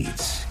your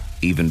needs,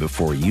 even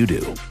before you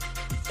do.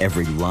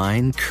 Every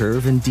line,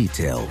 curve, and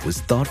detail was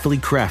thoughtfully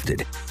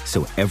crafted,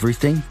 so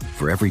everything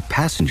for every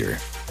passenger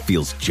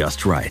feels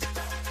just right.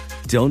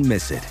 Don't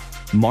miss it.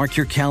 Mark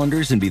your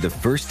calendars and be the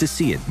first to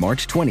see it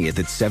March 20th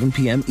at 7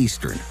 p.m.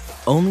 Eastern,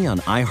 only on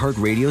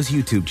iHeartRadio's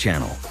YouTube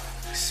channel.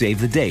 Save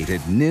the date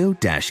at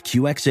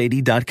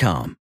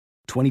new-QX80.com.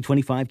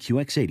 2025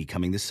 QX80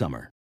 coming this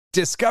summer.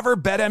 Discover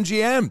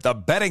BetMGM, the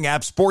betting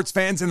app sports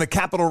fans in the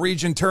capital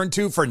region turn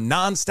to for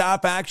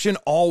nonstop action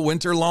all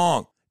winter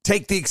long.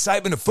 Take the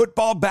excitement of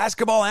football,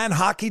 basketball, and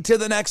hockey to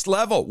the next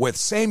level with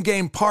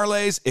same-game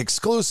parlays,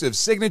 exclusive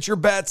signature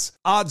bets,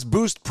 odds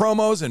boost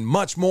promos, and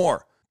much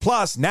more.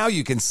 Plus, now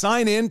you can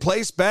sign in,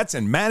 place bets,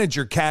 and manage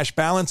your cash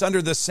balance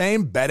under the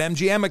same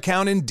BetMGM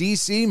account in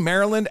D.C.,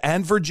 Maryland,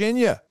 and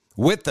Virginia.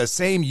 With the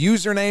same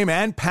username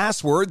and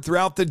password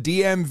throughout the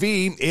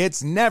DMV,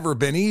 it's never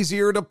been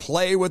easier to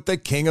play with the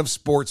king of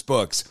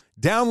sportsbooks.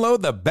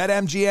 Download the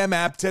BetMGM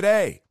app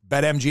today.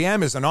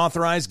 BetMGM is an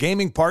authorized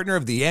gaming partner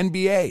of the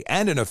NBA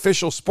and an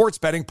official sports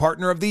betting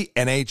partner of the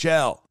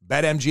NHL.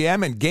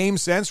 BetMGM and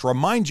GameSense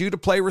remind you to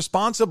play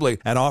responsibly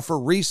and offer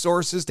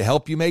resources to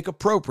help you make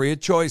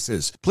appropriate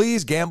choices.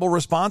 Please gamble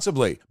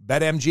responsibly.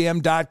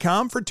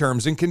 BetMGM.com for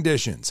terms and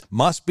conditions.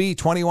 Must be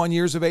 21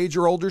 years of age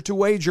or older to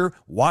wager.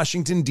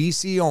 Washington,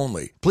 D.C.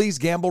 only. Please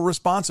gamble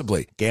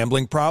responsibly.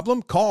 Gambling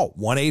problem? Call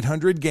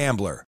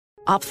 1-800-GAMBLER.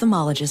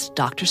 Ophthalmologist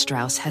Dr.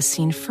 Strauss has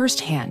seen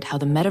firsthand how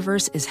the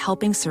metaverse is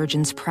helping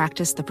surgeons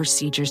practice the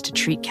procedures to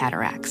treat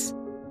cataracts.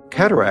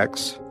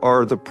 Cataracts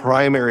are the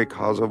primary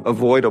cause of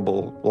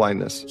avoidable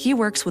blindness. He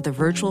works with a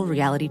virtual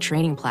reality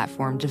training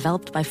platform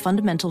developed by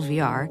Fundamental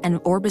VR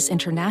and Orbis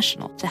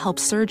International to help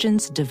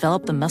surgeons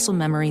develop the muscle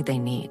memory they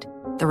need.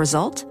 The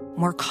result?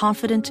 More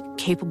confident,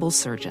 capable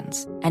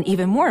surgeons. And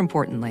even more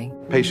importantly,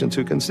 patients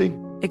who can see.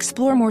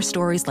 Explore more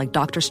stories like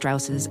Dr.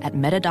 Strauss's at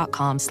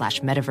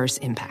meta.com/metaverse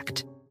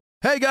impact.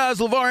 Hey guys,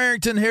 LeVar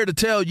Arrington here to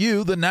tell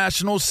you the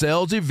national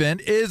sales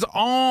event is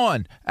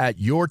on at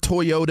your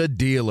Toyota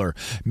dealer,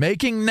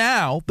 making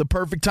now the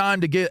perfect time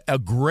to get a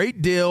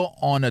great deal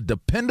on a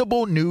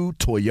dependable new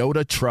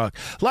Toyota truck,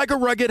 like a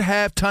rugged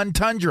half-ton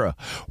Tundra.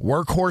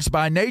 Workhorse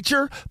by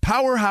nature,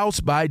 powerhouse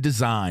by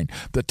design.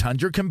 The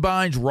Tundra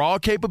combines raw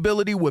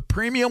capability with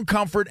premium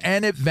comfort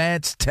and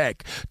advanced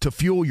tech to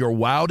fuel your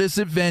wildest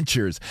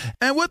adventures.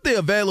 And with the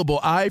available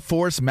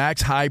iForce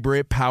Max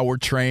Hybrid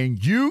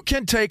powertrain, you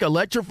can take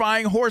electrifying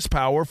electrifying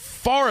horsepower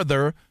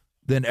farther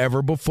than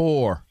ever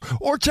before.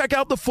 Or check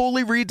out the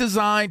fully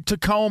redesigned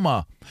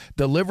Tacoma,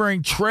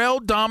 delivering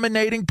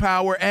trail-dominating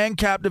power and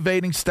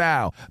captivating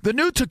style. The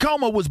new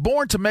Tacoma was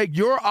born to make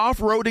your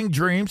off-roading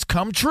dreams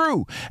come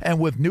true. And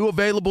with new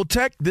available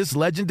tech, this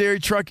legendary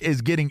truck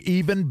is getting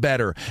even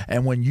better.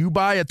 And when you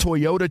buy a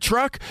Toyota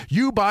truck,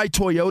 you buy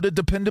Toyota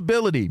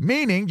dependability,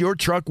 meaning your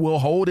truck will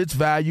hold its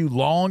value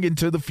long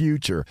into the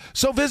future.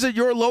 So visit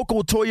your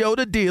local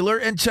Toyota dealer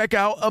and check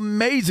out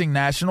amazing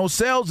national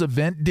sales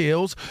event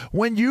deals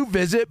when you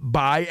visit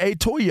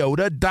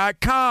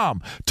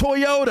buyatoyota.com.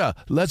 Toyota,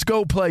 let's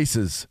go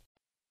places.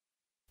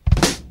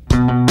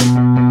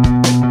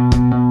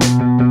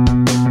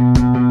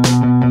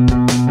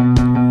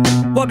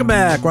 Welcome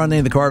back. Ron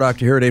Ananian, the Car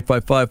Doctor, here at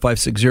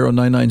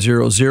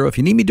 855-560-9900. If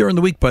you need me during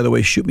the week, by the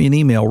way, shoot me an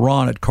email,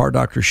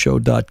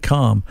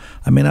 ron@cardoctorshow.com.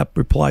 I may not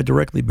reply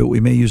directly, but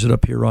we may use it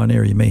up here on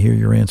air. You may hear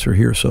your answer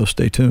here, so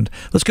stay tuned.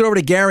 Let's get over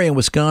to Gary in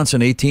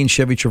Wisconsin, 18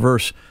 Chevy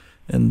Traverse,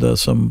 and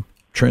some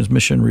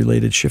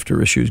transmission-related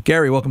shifter issues.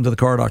 Gary, welcome to the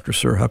Car Doctor,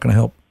 sir. How can I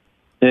help?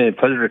 Hey,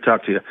 pleasure to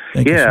talk to you.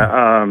 Thank you,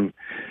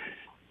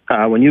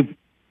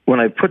 when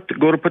I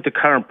go to put the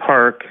car in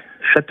park,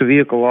 shut the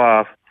vehicle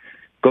off,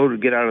 go to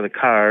get out of the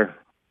car,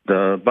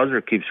 the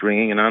buzzer keeps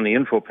ringing, and on the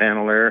info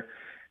panel there it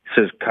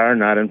says car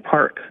not in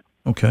park.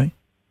 Okay.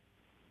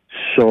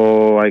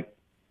 So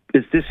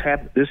this just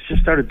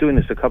started doing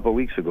this a couple of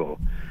weeks ago,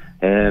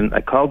 and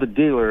I called the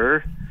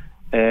dealer,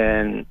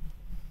 and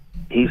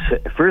he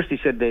said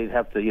they'd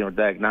have to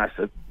diagnose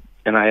it,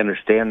 and I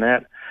understand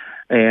that.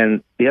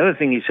 And the other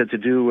thing he said to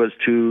do was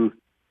to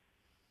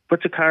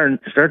start the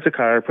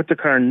car, put the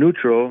car in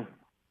neutral,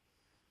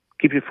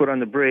 keep your foot on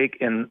the brake,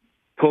 and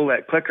pull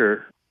that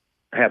clicker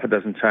half a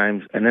dozen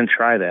times, and then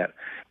try that.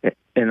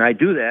 And I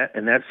do that,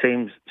 and that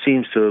seems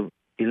to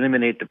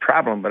eliminate the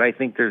problem. But I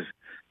think there's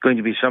going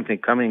to be something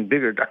coming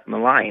bigger down the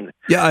line.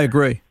 Yeah, I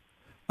agree.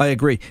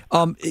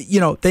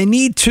 They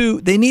need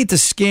to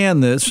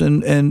scan this,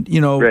 and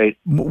right.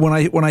 when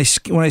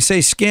I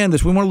say scan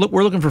this, we're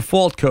looking for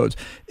fault codes.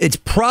 It's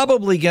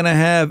probably going to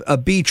have a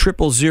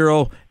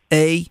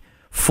B000A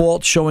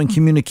fault showing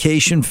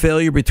communication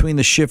failure between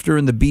the shifter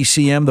and the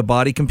BCM, the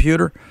body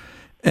computer.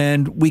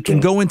 And we can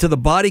go into the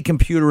body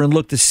computer and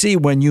look to see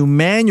when you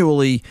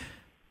manually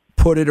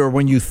put it or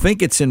when you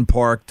think it's in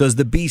park, does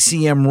the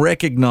BCM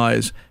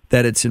recognize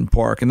that it's in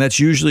park? And that's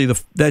usually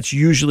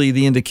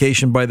the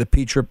indication by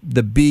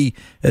the B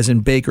as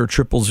in Baker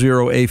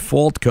 000A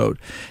fault code.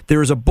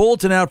 There is a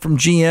bulletin out from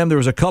GM. There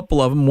was a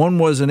couple of them. One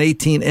was an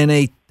 18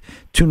 NA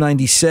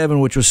 297,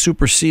 which was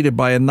superseded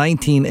by a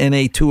 19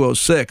 NA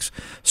 206.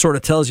 Sort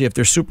of tells you if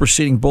they're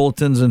superseding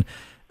bulletins and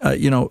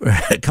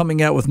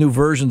coming out with new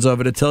versions of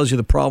it, it tells you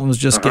the problem is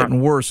just getting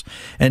worse.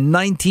 And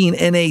 19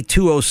 NA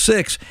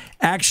 206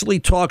 actually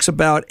talks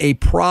about a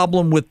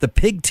problem with the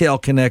pigtail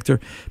connector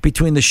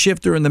between the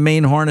shifter and the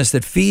main harness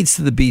that feeds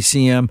to the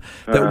BCM,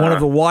 that one of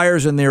the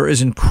wires in there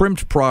isn't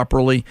crimped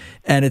properly,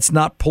 and it's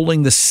not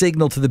pulling the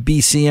signal to the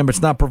BCM.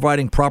 It's not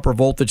providing proper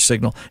voltage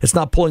signal. It's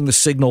not pulling the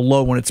signal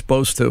low when it's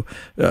supposed to,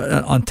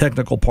 on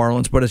technical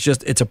parlance, but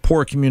it's a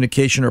poor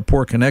communication or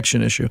poor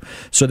connection issue.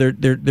 So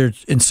they're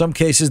in some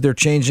cases they're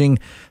changing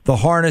the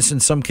harness. In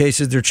some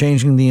cases, they're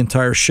changing the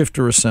entire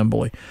shifter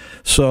assembly.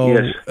 So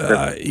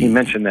yes, you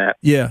mentioned that.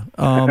 Yeah,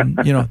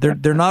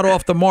 they're not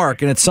off the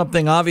mark, and it's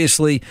something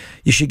obviously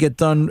you should get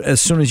done as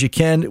soon as you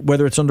can,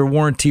 whether it's under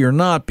warranty or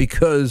not,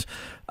 because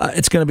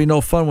it's going to be no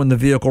fun when the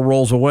vehicle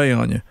rolls away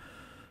on you.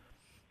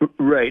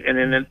 Right, and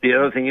then the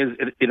other thing is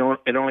it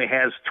only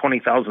has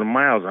 20,000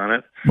 miles on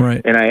it.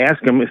 Right, and I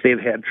asked him if they've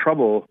had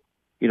trouble,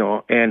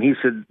 and he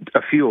said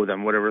a few of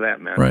them, whatever that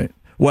meant. Right.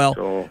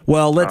 Well,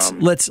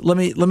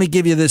 let me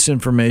give you this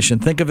information.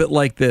 Think of it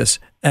like this,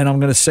 and I'm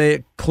going to say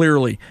it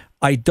clearly.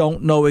 I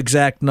don't know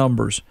exact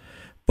numbers,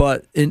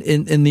 but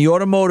in the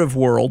automotive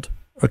world,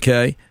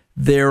 okay,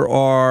 there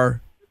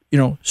are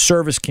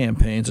service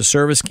campaigns. A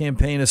service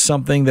campaign is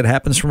something that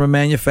happens from a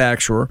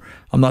manufacturer.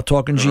 I'm not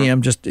talking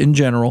GM, just in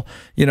general.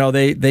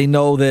 They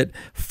know that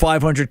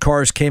 500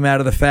 cars came out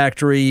of the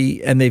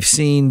factory, and they've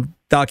seen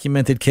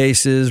documented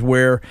cases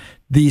where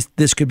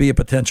this could be a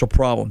potential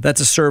problem.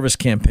 That's a service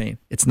campaign.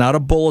 It's not a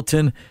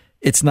bulletin.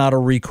 It's not a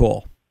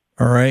recall.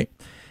 All right.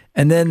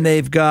 And then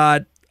they've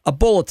got a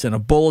bulletin. A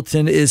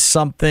bulletin is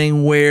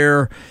something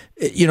where,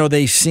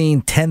 they've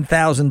seen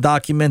 10,000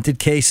 documented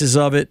cases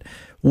of it,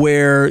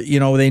 where,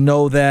 they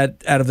know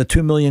that out of the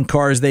 2 million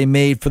cars they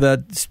made for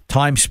the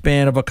time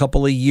span of a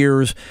couple of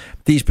years,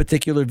 these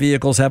particular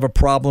vehicles have a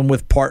problem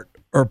with part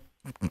or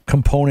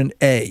component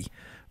A.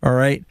 All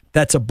right.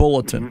 That's a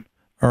bulletin.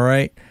 Mm-hmm. All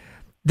right.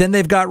 Then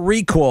they've got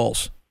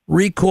recalls.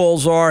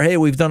 Recalls are, hey,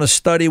 we've done a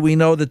study. We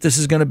know that this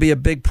is going to be a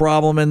big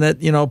problem and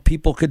that,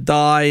 people could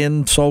die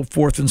and so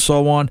forth and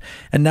so on.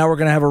 And now we're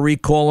going to have a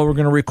recall, and we're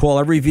going to recall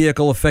every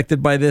vehicle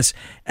affected by this.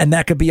 And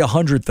that could be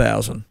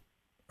 100,000.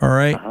 All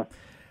right.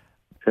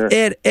 Sure.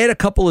 Add a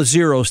couple of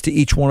zeros to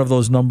each one of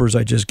those numbers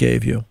I just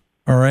gave you.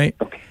 All right.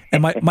 Okay.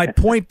 And my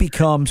point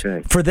becomes,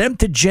 for them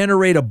to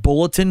generate a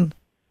bulletin,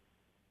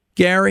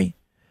 Gary,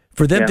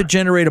 to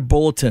generate a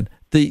bulletin,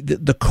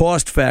 the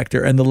cost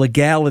factor and the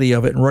legality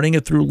of it and running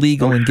it through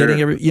legal and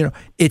getting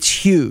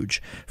it's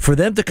huge. For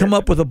them to come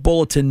up with a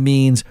bulletin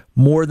means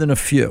more than a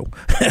few.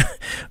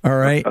 All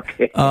right.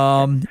 Okay.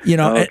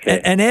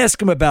 And ask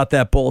them about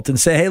that bulletin.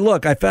 Say, hey,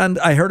 look,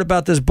 I heard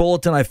about this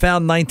bulletin. I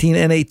found 19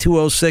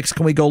 NA206.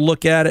 Can we go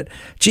look at it?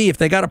 Gee, if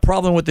they got a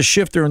problem with the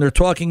shifter and they're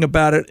talking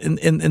about it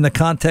in the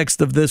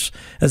context of this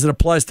as it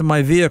applies to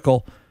my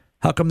vehicle,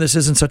 how come this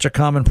isn't such a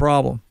common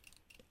problem?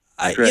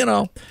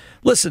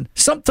 Listen,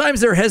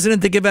 sometimes they're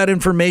hesitant to give out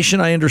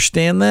information. I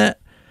understand that.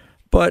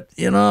 But,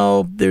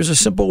 there's a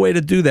simple way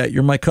to do that.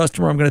 You're my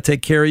customer. I'm going to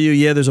take care of you.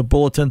 Yeah, there's a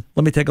bulletin.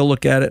 Let me take a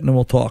look at it, and then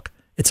we'll talk.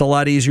 It's a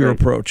lot easier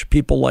approach.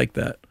 People like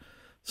that.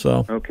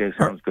 So okay,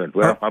 sounds good.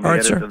 Well, I'll be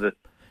headed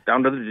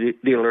down to the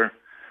dealer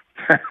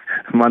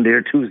Monday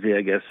or Tuesday,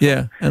 I guess.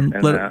 Yeah, and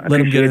let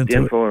him get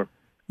into it.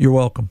 You're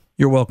welcome.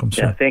 You're welcome,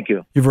 sir. Yeah, thank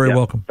you. You're very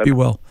welcome. Be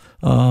well.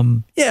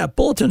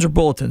 Bulletins are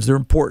bulletins. They're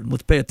important.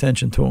 Let's pay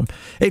attention to them.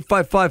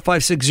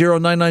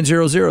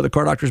 855-560-9900. The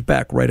Car Doctor's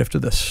back right after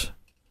this.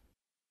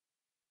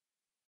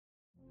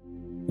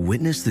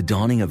 Witness the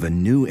dawning of a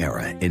new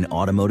era in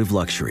automotive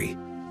luxury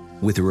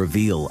with a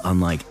reveal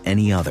unlike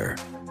any other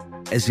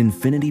as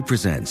Infiniti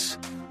presents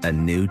a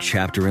new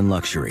chapter in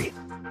luxury,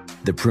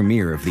 the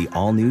premiere of the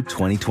all-new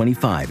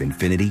 2025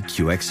 Infiniti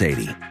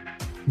QX80.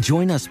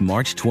 Join us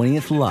March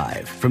 20th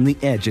live from the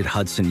Edge at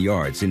Hudson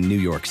Yards in New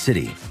York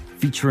City,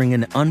 featuring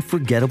an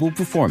unforgettable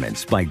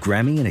performance by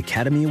Grammy and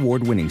Academy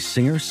Award-winning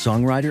singer,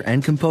 songwriter,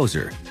 and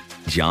composer,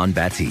 Jon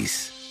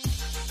Batiste.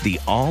 The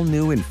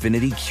all-new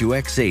Infiniti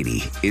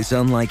QX80 is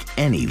unlike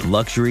any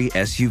luxury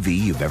SUV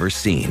you've ever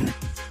seen.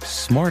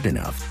 Smart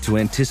enough to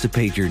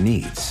anticipate your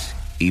needs,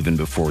 even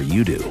before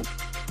you do.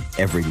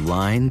 Every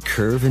line,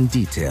 curve, and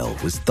detail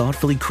was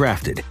thoughtfully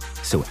crafted,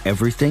 so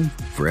everything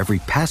for every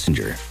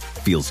passenger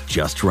feels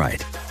just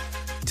right.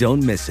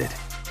 Don't miss it.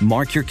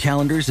 Mark your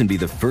calendars and be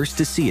the first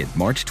to see it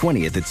March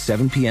 20th at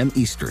 7 p.m.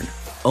 Eastern,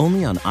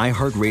 only on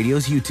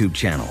iHeartRadio's YouTube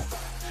channel.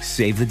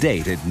 Save the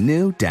date at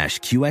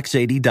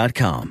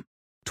new-QX80.com.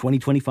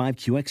 2025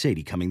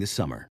 QX80 coming this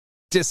summer.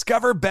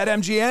 Discover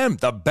BetMGM,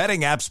 the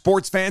betting app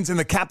sports fans in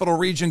the capital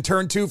region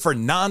turn to for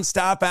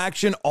nonstop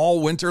action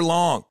all winter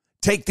long.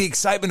 Take the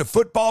excitement of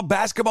football,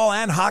 basketball,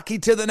 and hockey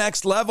to the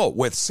next level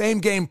with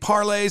same-game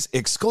parlays,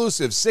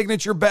 exclusive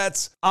signature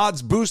bets,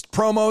 odds boost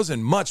promos,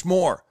 and much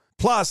more.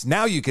 Plus,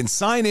 now you can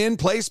sign in,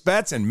 place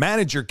bets, and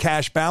manage your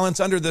cash balance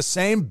under the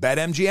same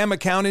BetMGM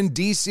account in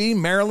D.C.,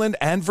 Maryland,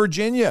 and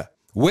Virginia.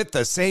 With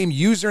the same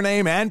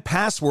username and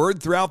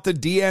password throughout the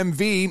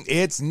DMV,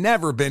 it's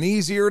never been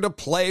easier to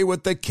play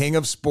with the king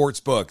of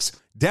sportsbooks.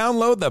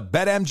 Download the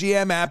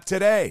BetMGM app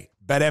today.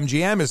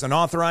 BetMGM is an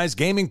authorized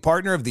gaming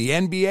partner of the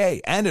NBA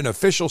and an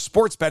official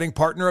sports betting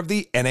partner of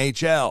the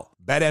NHL.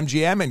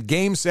 BetMGM and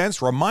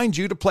GameSense remind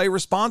you to play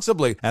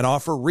responsibly and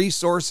offer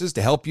resources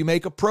to help you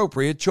make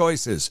appropriate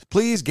choices.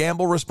 Please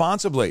gamble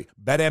responsibly.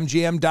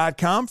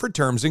 BetMGM.com for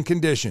terms and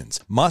conditions.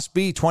 Must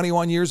be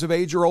 21 years of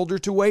age or older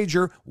to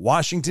wager.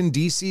 Washington,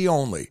 D.C.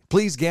 only.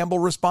 Please gamble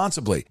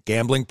responsibly.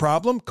 Gambling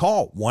problem?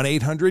 Call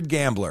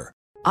 1-800-GAMBLER.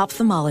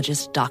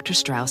 Ophthalmologist Dr.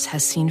 Strauss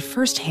has seen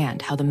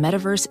firsthand how the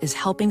metaverse is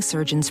helping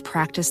surgeons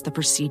practice the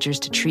procedures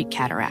to treat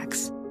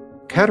cataracts.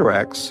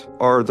 Cataracts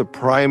are the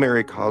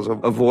primary cause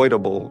of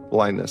avoidable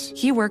blindness.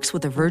 He works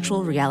with a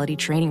virtual reality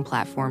training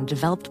platform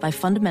developed by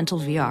Fundamental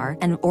VR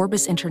and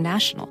Orbis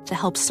International to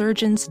help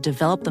surgeons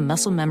develop the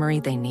muscle memory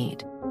they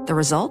need. The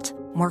result?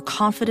 More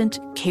confident,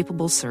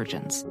 capable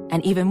surgeons.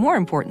 And even more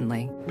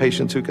importantly,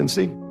 patients who can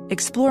see.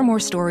 Explore more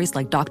stories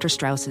like Dr.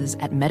 Strauss's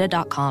at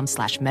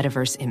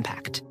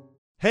meta.com/metaverseimpact.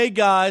 Hey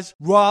guys,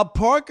 Rob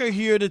Parker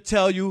here to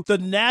tell you the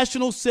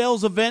national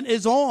sales event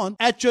is on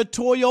at your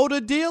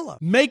Toyota dealer,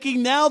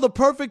 making now the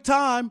perfect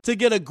time to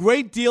get a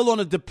great deal on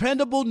a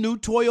dependable new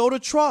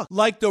Toyota truck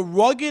like the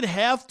rugged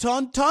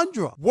half-ton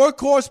Tundra.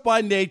 Workhorse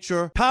by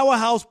nature,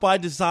 powerhouse by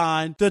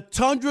design, the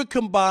Tundra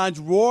combines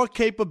raw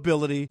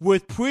capability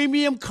with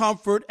premium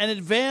comfort and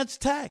advanced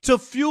tech to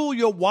fuel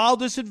your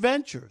wildest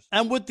adventures.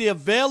 And with the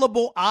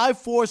available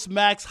iForce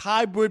Max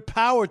hybrid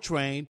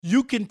powertrain,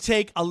 you can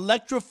take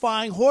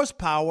electrifying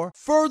horsepower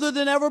further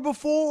than ever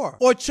before.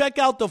 Or check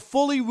out the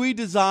fully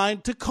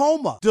redesigned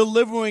Tacoma,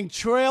 delivering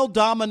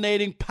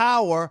trail-dominating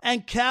power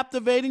and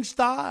captivating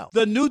style.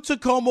 The new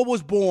Tacoma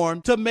was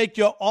born to make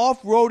your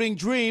off-roading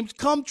dreams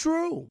come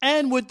true.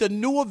 And with the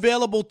new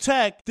available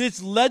tech,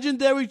 this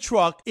legendary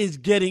truck is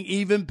getting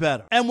even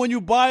better. And when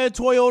you buy a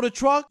Toyota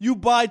truck, you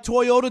buy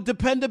Toyota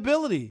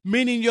dependability,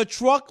 meaning your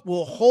truck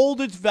will hold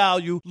its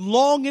value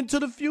long into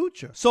the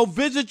future. So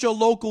visit your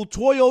local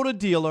Toyota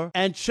dealer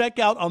and check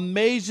out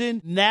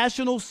amazing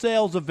national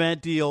sales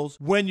event deals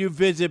when you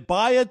visit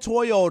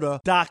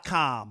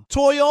buyatoyota.com.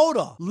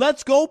 Toyota,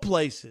 let's go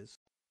places.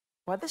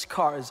 Why, this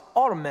car is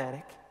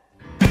automatic.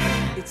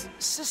 It's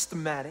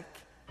systematic.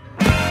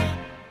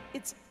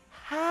 It's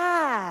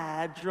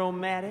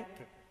hydromatic.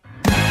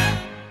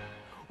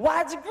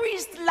 Why, it's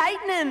greased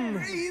lightning.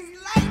 Greased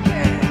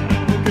lightning.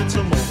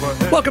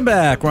 Welcome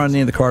back, Ron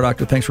Ananian, the Car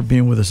Doctor. Thanks for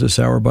being with us this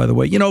hour, by the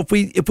way. You know,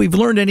 if we've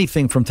learned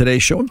anything from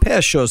today's show and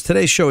past shows,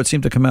 today's show, it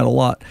seemed to come out a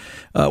lot.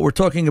 We're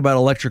talking about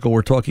electrical.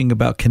 We're talking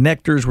about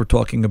connectors. We're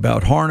talking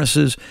about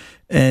harnesses.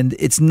 And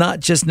it's not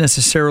just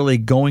necessarily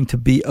going to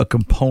be a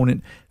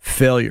component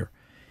failure.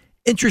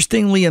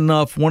 Interestingly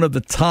enough, one of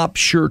the top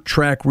sure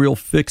track real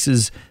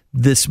fixes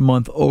this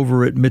month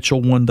over at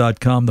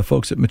Mitchell1.com, the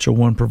folks at Mitchell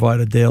One provide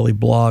a daily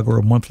blog or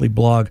a monthly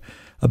blog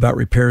about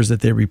repairs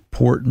that they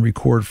report and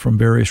record from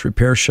various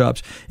repair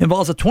shops,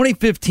 involves a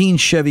 2015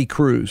 Chevy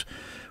Cruze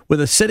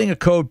with a setting of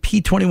code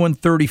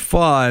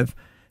P2135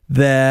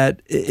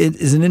 that it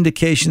is an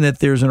indication that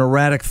there's an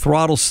erratic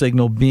throttle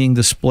signal being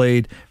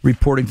displayed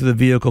reporting to the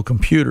vehicle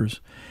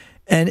computers.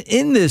 And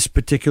in this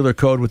particular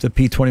code with the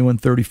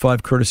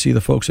P2135, courtesy of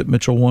the folks at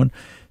Mitchell One,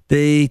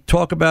 they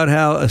talk about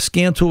how a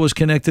scan tool was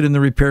connected in the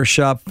repair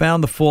shop,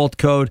 found the fault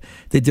code.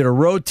 They did a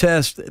road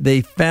test. They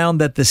found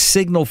that the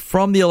signal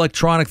from the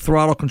electronic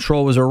throttle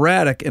control was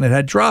erratic and it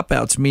had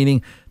dropouts,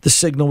 meaning the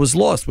signal was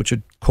lost, which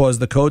had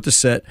caused the code to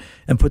set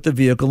and put the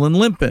vehicle in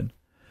limping.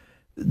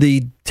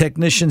 The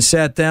technician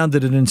sat down,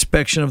 did an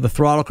inspection of the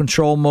throttle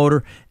control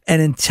motor,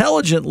 and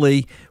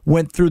intelligently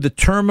went through the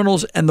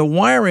terminals and the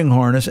wiring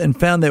harness and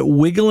found that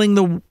wiggling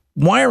the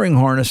wiring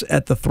harness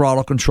at the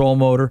throttle control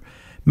motor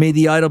made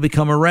the idle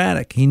become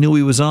erratic. He knew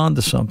he was on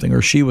to something,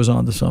 or she was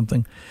on to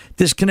something.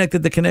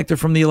 Disconnected the connector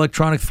from the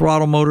electronic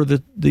throttle motor.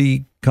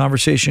 The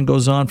conversation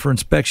goes on for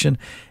inspection,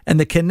 and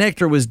the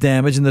connector was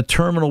damaged, and the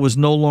terminal was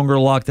no longer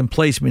locked in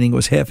place, meaning it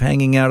was half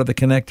hanging out of the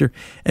connector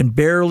and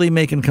barely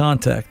making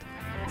contact.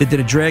 They did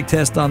a drag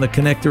test on the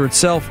connector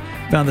itself,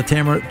 found the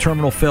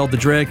terminal failed the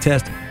drag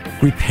test,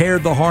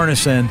 repaired the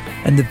harness end,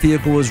 and the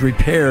vehicle was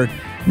repaired,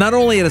 not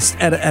only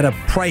at a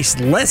price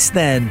less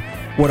than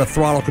what a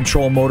throttle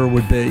control motor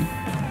would be,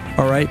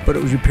 all right, but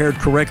it was repaired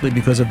correctly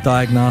because of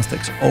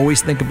diagnostics.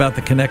 Always think about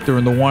the connector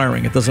and the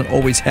wiring. It doesn't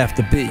always have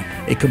to be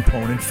a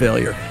component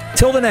failure.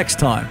 Till the next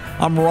time,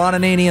 I'm Ron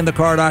Ananian, the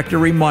Car Doctor,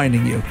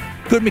 reminding you,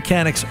 good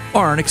mechanics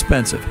aren't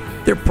expensive.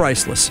 They're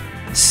priceless.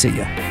 See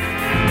ya.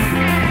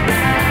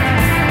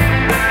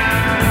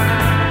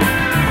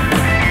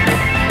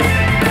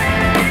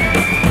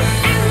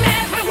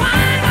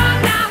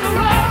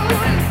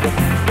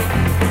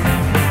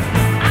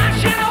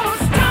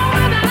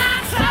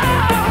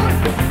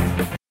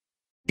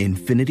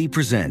 Infiniti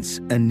presents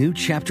a new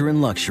chapter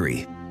in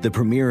luxury, the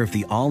premiere of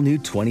the all-new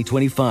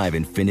 2025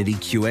 Infiniti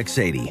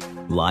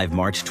QX80, live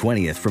March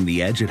 20th from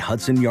the Edge at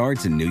Hudson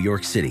Yards in New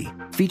York City,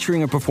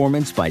 featuring a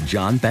performance by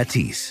John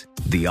Batiste.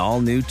 The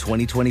all-new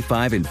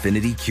 2025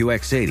 Infiniti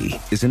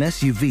QX80 is an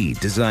SUV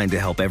designed to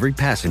help every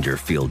passenger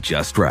feel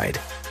just right.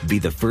 Be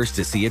the first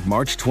to see it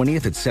March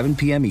 20th at 7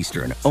 p.m.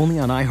 Eastern, only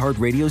on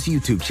iHeartRadio's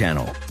YouTube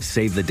channel.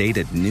 Save the date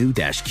at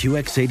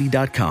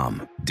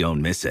new-QX80.com.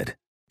 Don't miss it.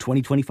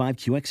 2025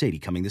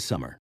 QX80 coming this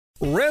summer.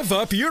 Rev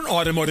up your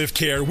automotive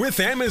care with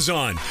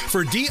Amazon.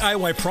 For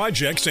DIY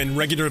projects and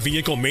regular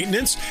vehicle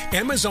maintenance,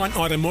 Amazon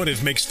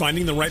Automotive makes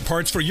finding the right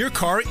parts for your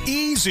car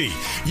easy.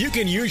 You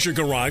can use your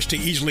garage to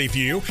easily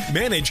view,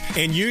 manage,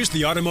 and use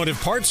the automotive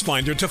parts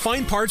finder to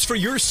find parts for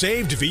your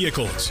saved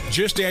vehicles.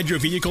 Just add your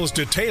vehicle's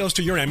details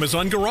to your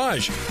Amazon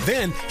garage.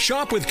 Then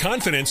shop with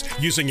confidence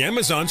using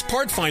Amazon's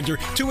part finder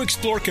to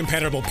explore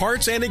compatible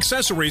parts and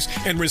accessories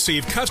and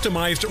receive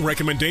customized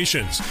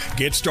recommendations.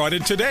 Get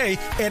started today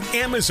at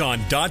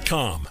Amazon.com.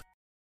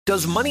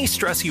 Does money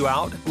stress you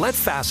out? Let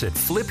Facet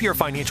flip your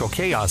financial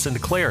chaos into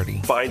clarity.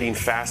 Finding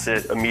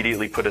Facet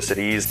immediately put us at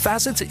ease.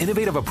 Facet's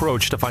innovative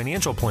approach to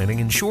financial planning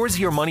ensures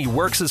your money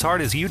works as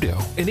hard as you do,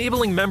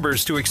 enabling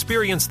members to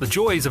experience the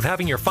joys of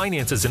having your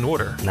finances in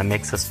order. That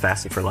makes us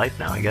Facet for life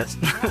now, I guess.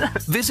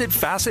 Visit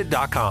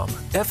Facet.com,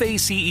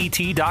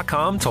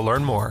 FACET.com to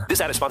learn more.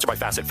 This ad is sponsored by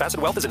Facet. Facet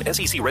Wealth is an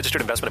SEC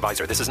registered investment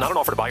advisor. This is not an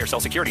offer to buy or sell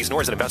securities,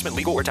 nor is it investment,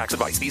 legal, or tax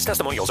advice. These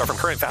testimonials are from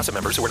current Facet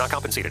members who are not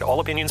compensated. All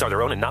opinions are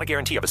their own and not a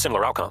guarantee of a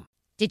similar outcome.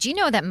 Did you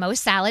know that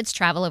most salads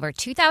travel over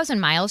 2,000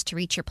 miles to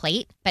reach your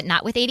plate? But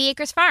not with 80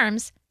 Acres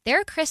Farms.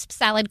 Their crisp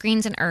salad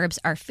greens and herbs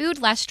are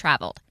food less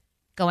traveled,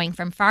 going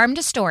from farm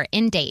to store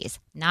in days,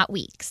 not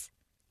weeks.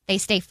 They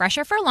stay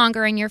fresher for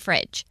longer in your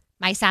fridge.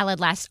 My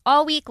salad lasts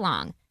all week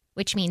long,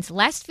 which means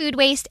less food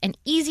waste and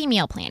easy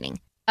meal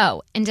planning.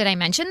 Oh, and did I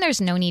mention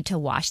there's no need to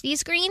wash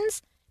these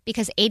greens?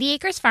 Because 80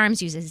 Acres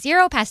Farms uses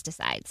 0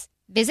 pesticides.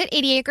 Visit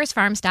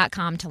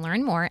 80acresfarms.com to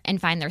learn more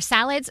and find their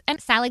salads and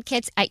salad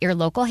kits at your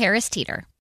local Harris Teeter.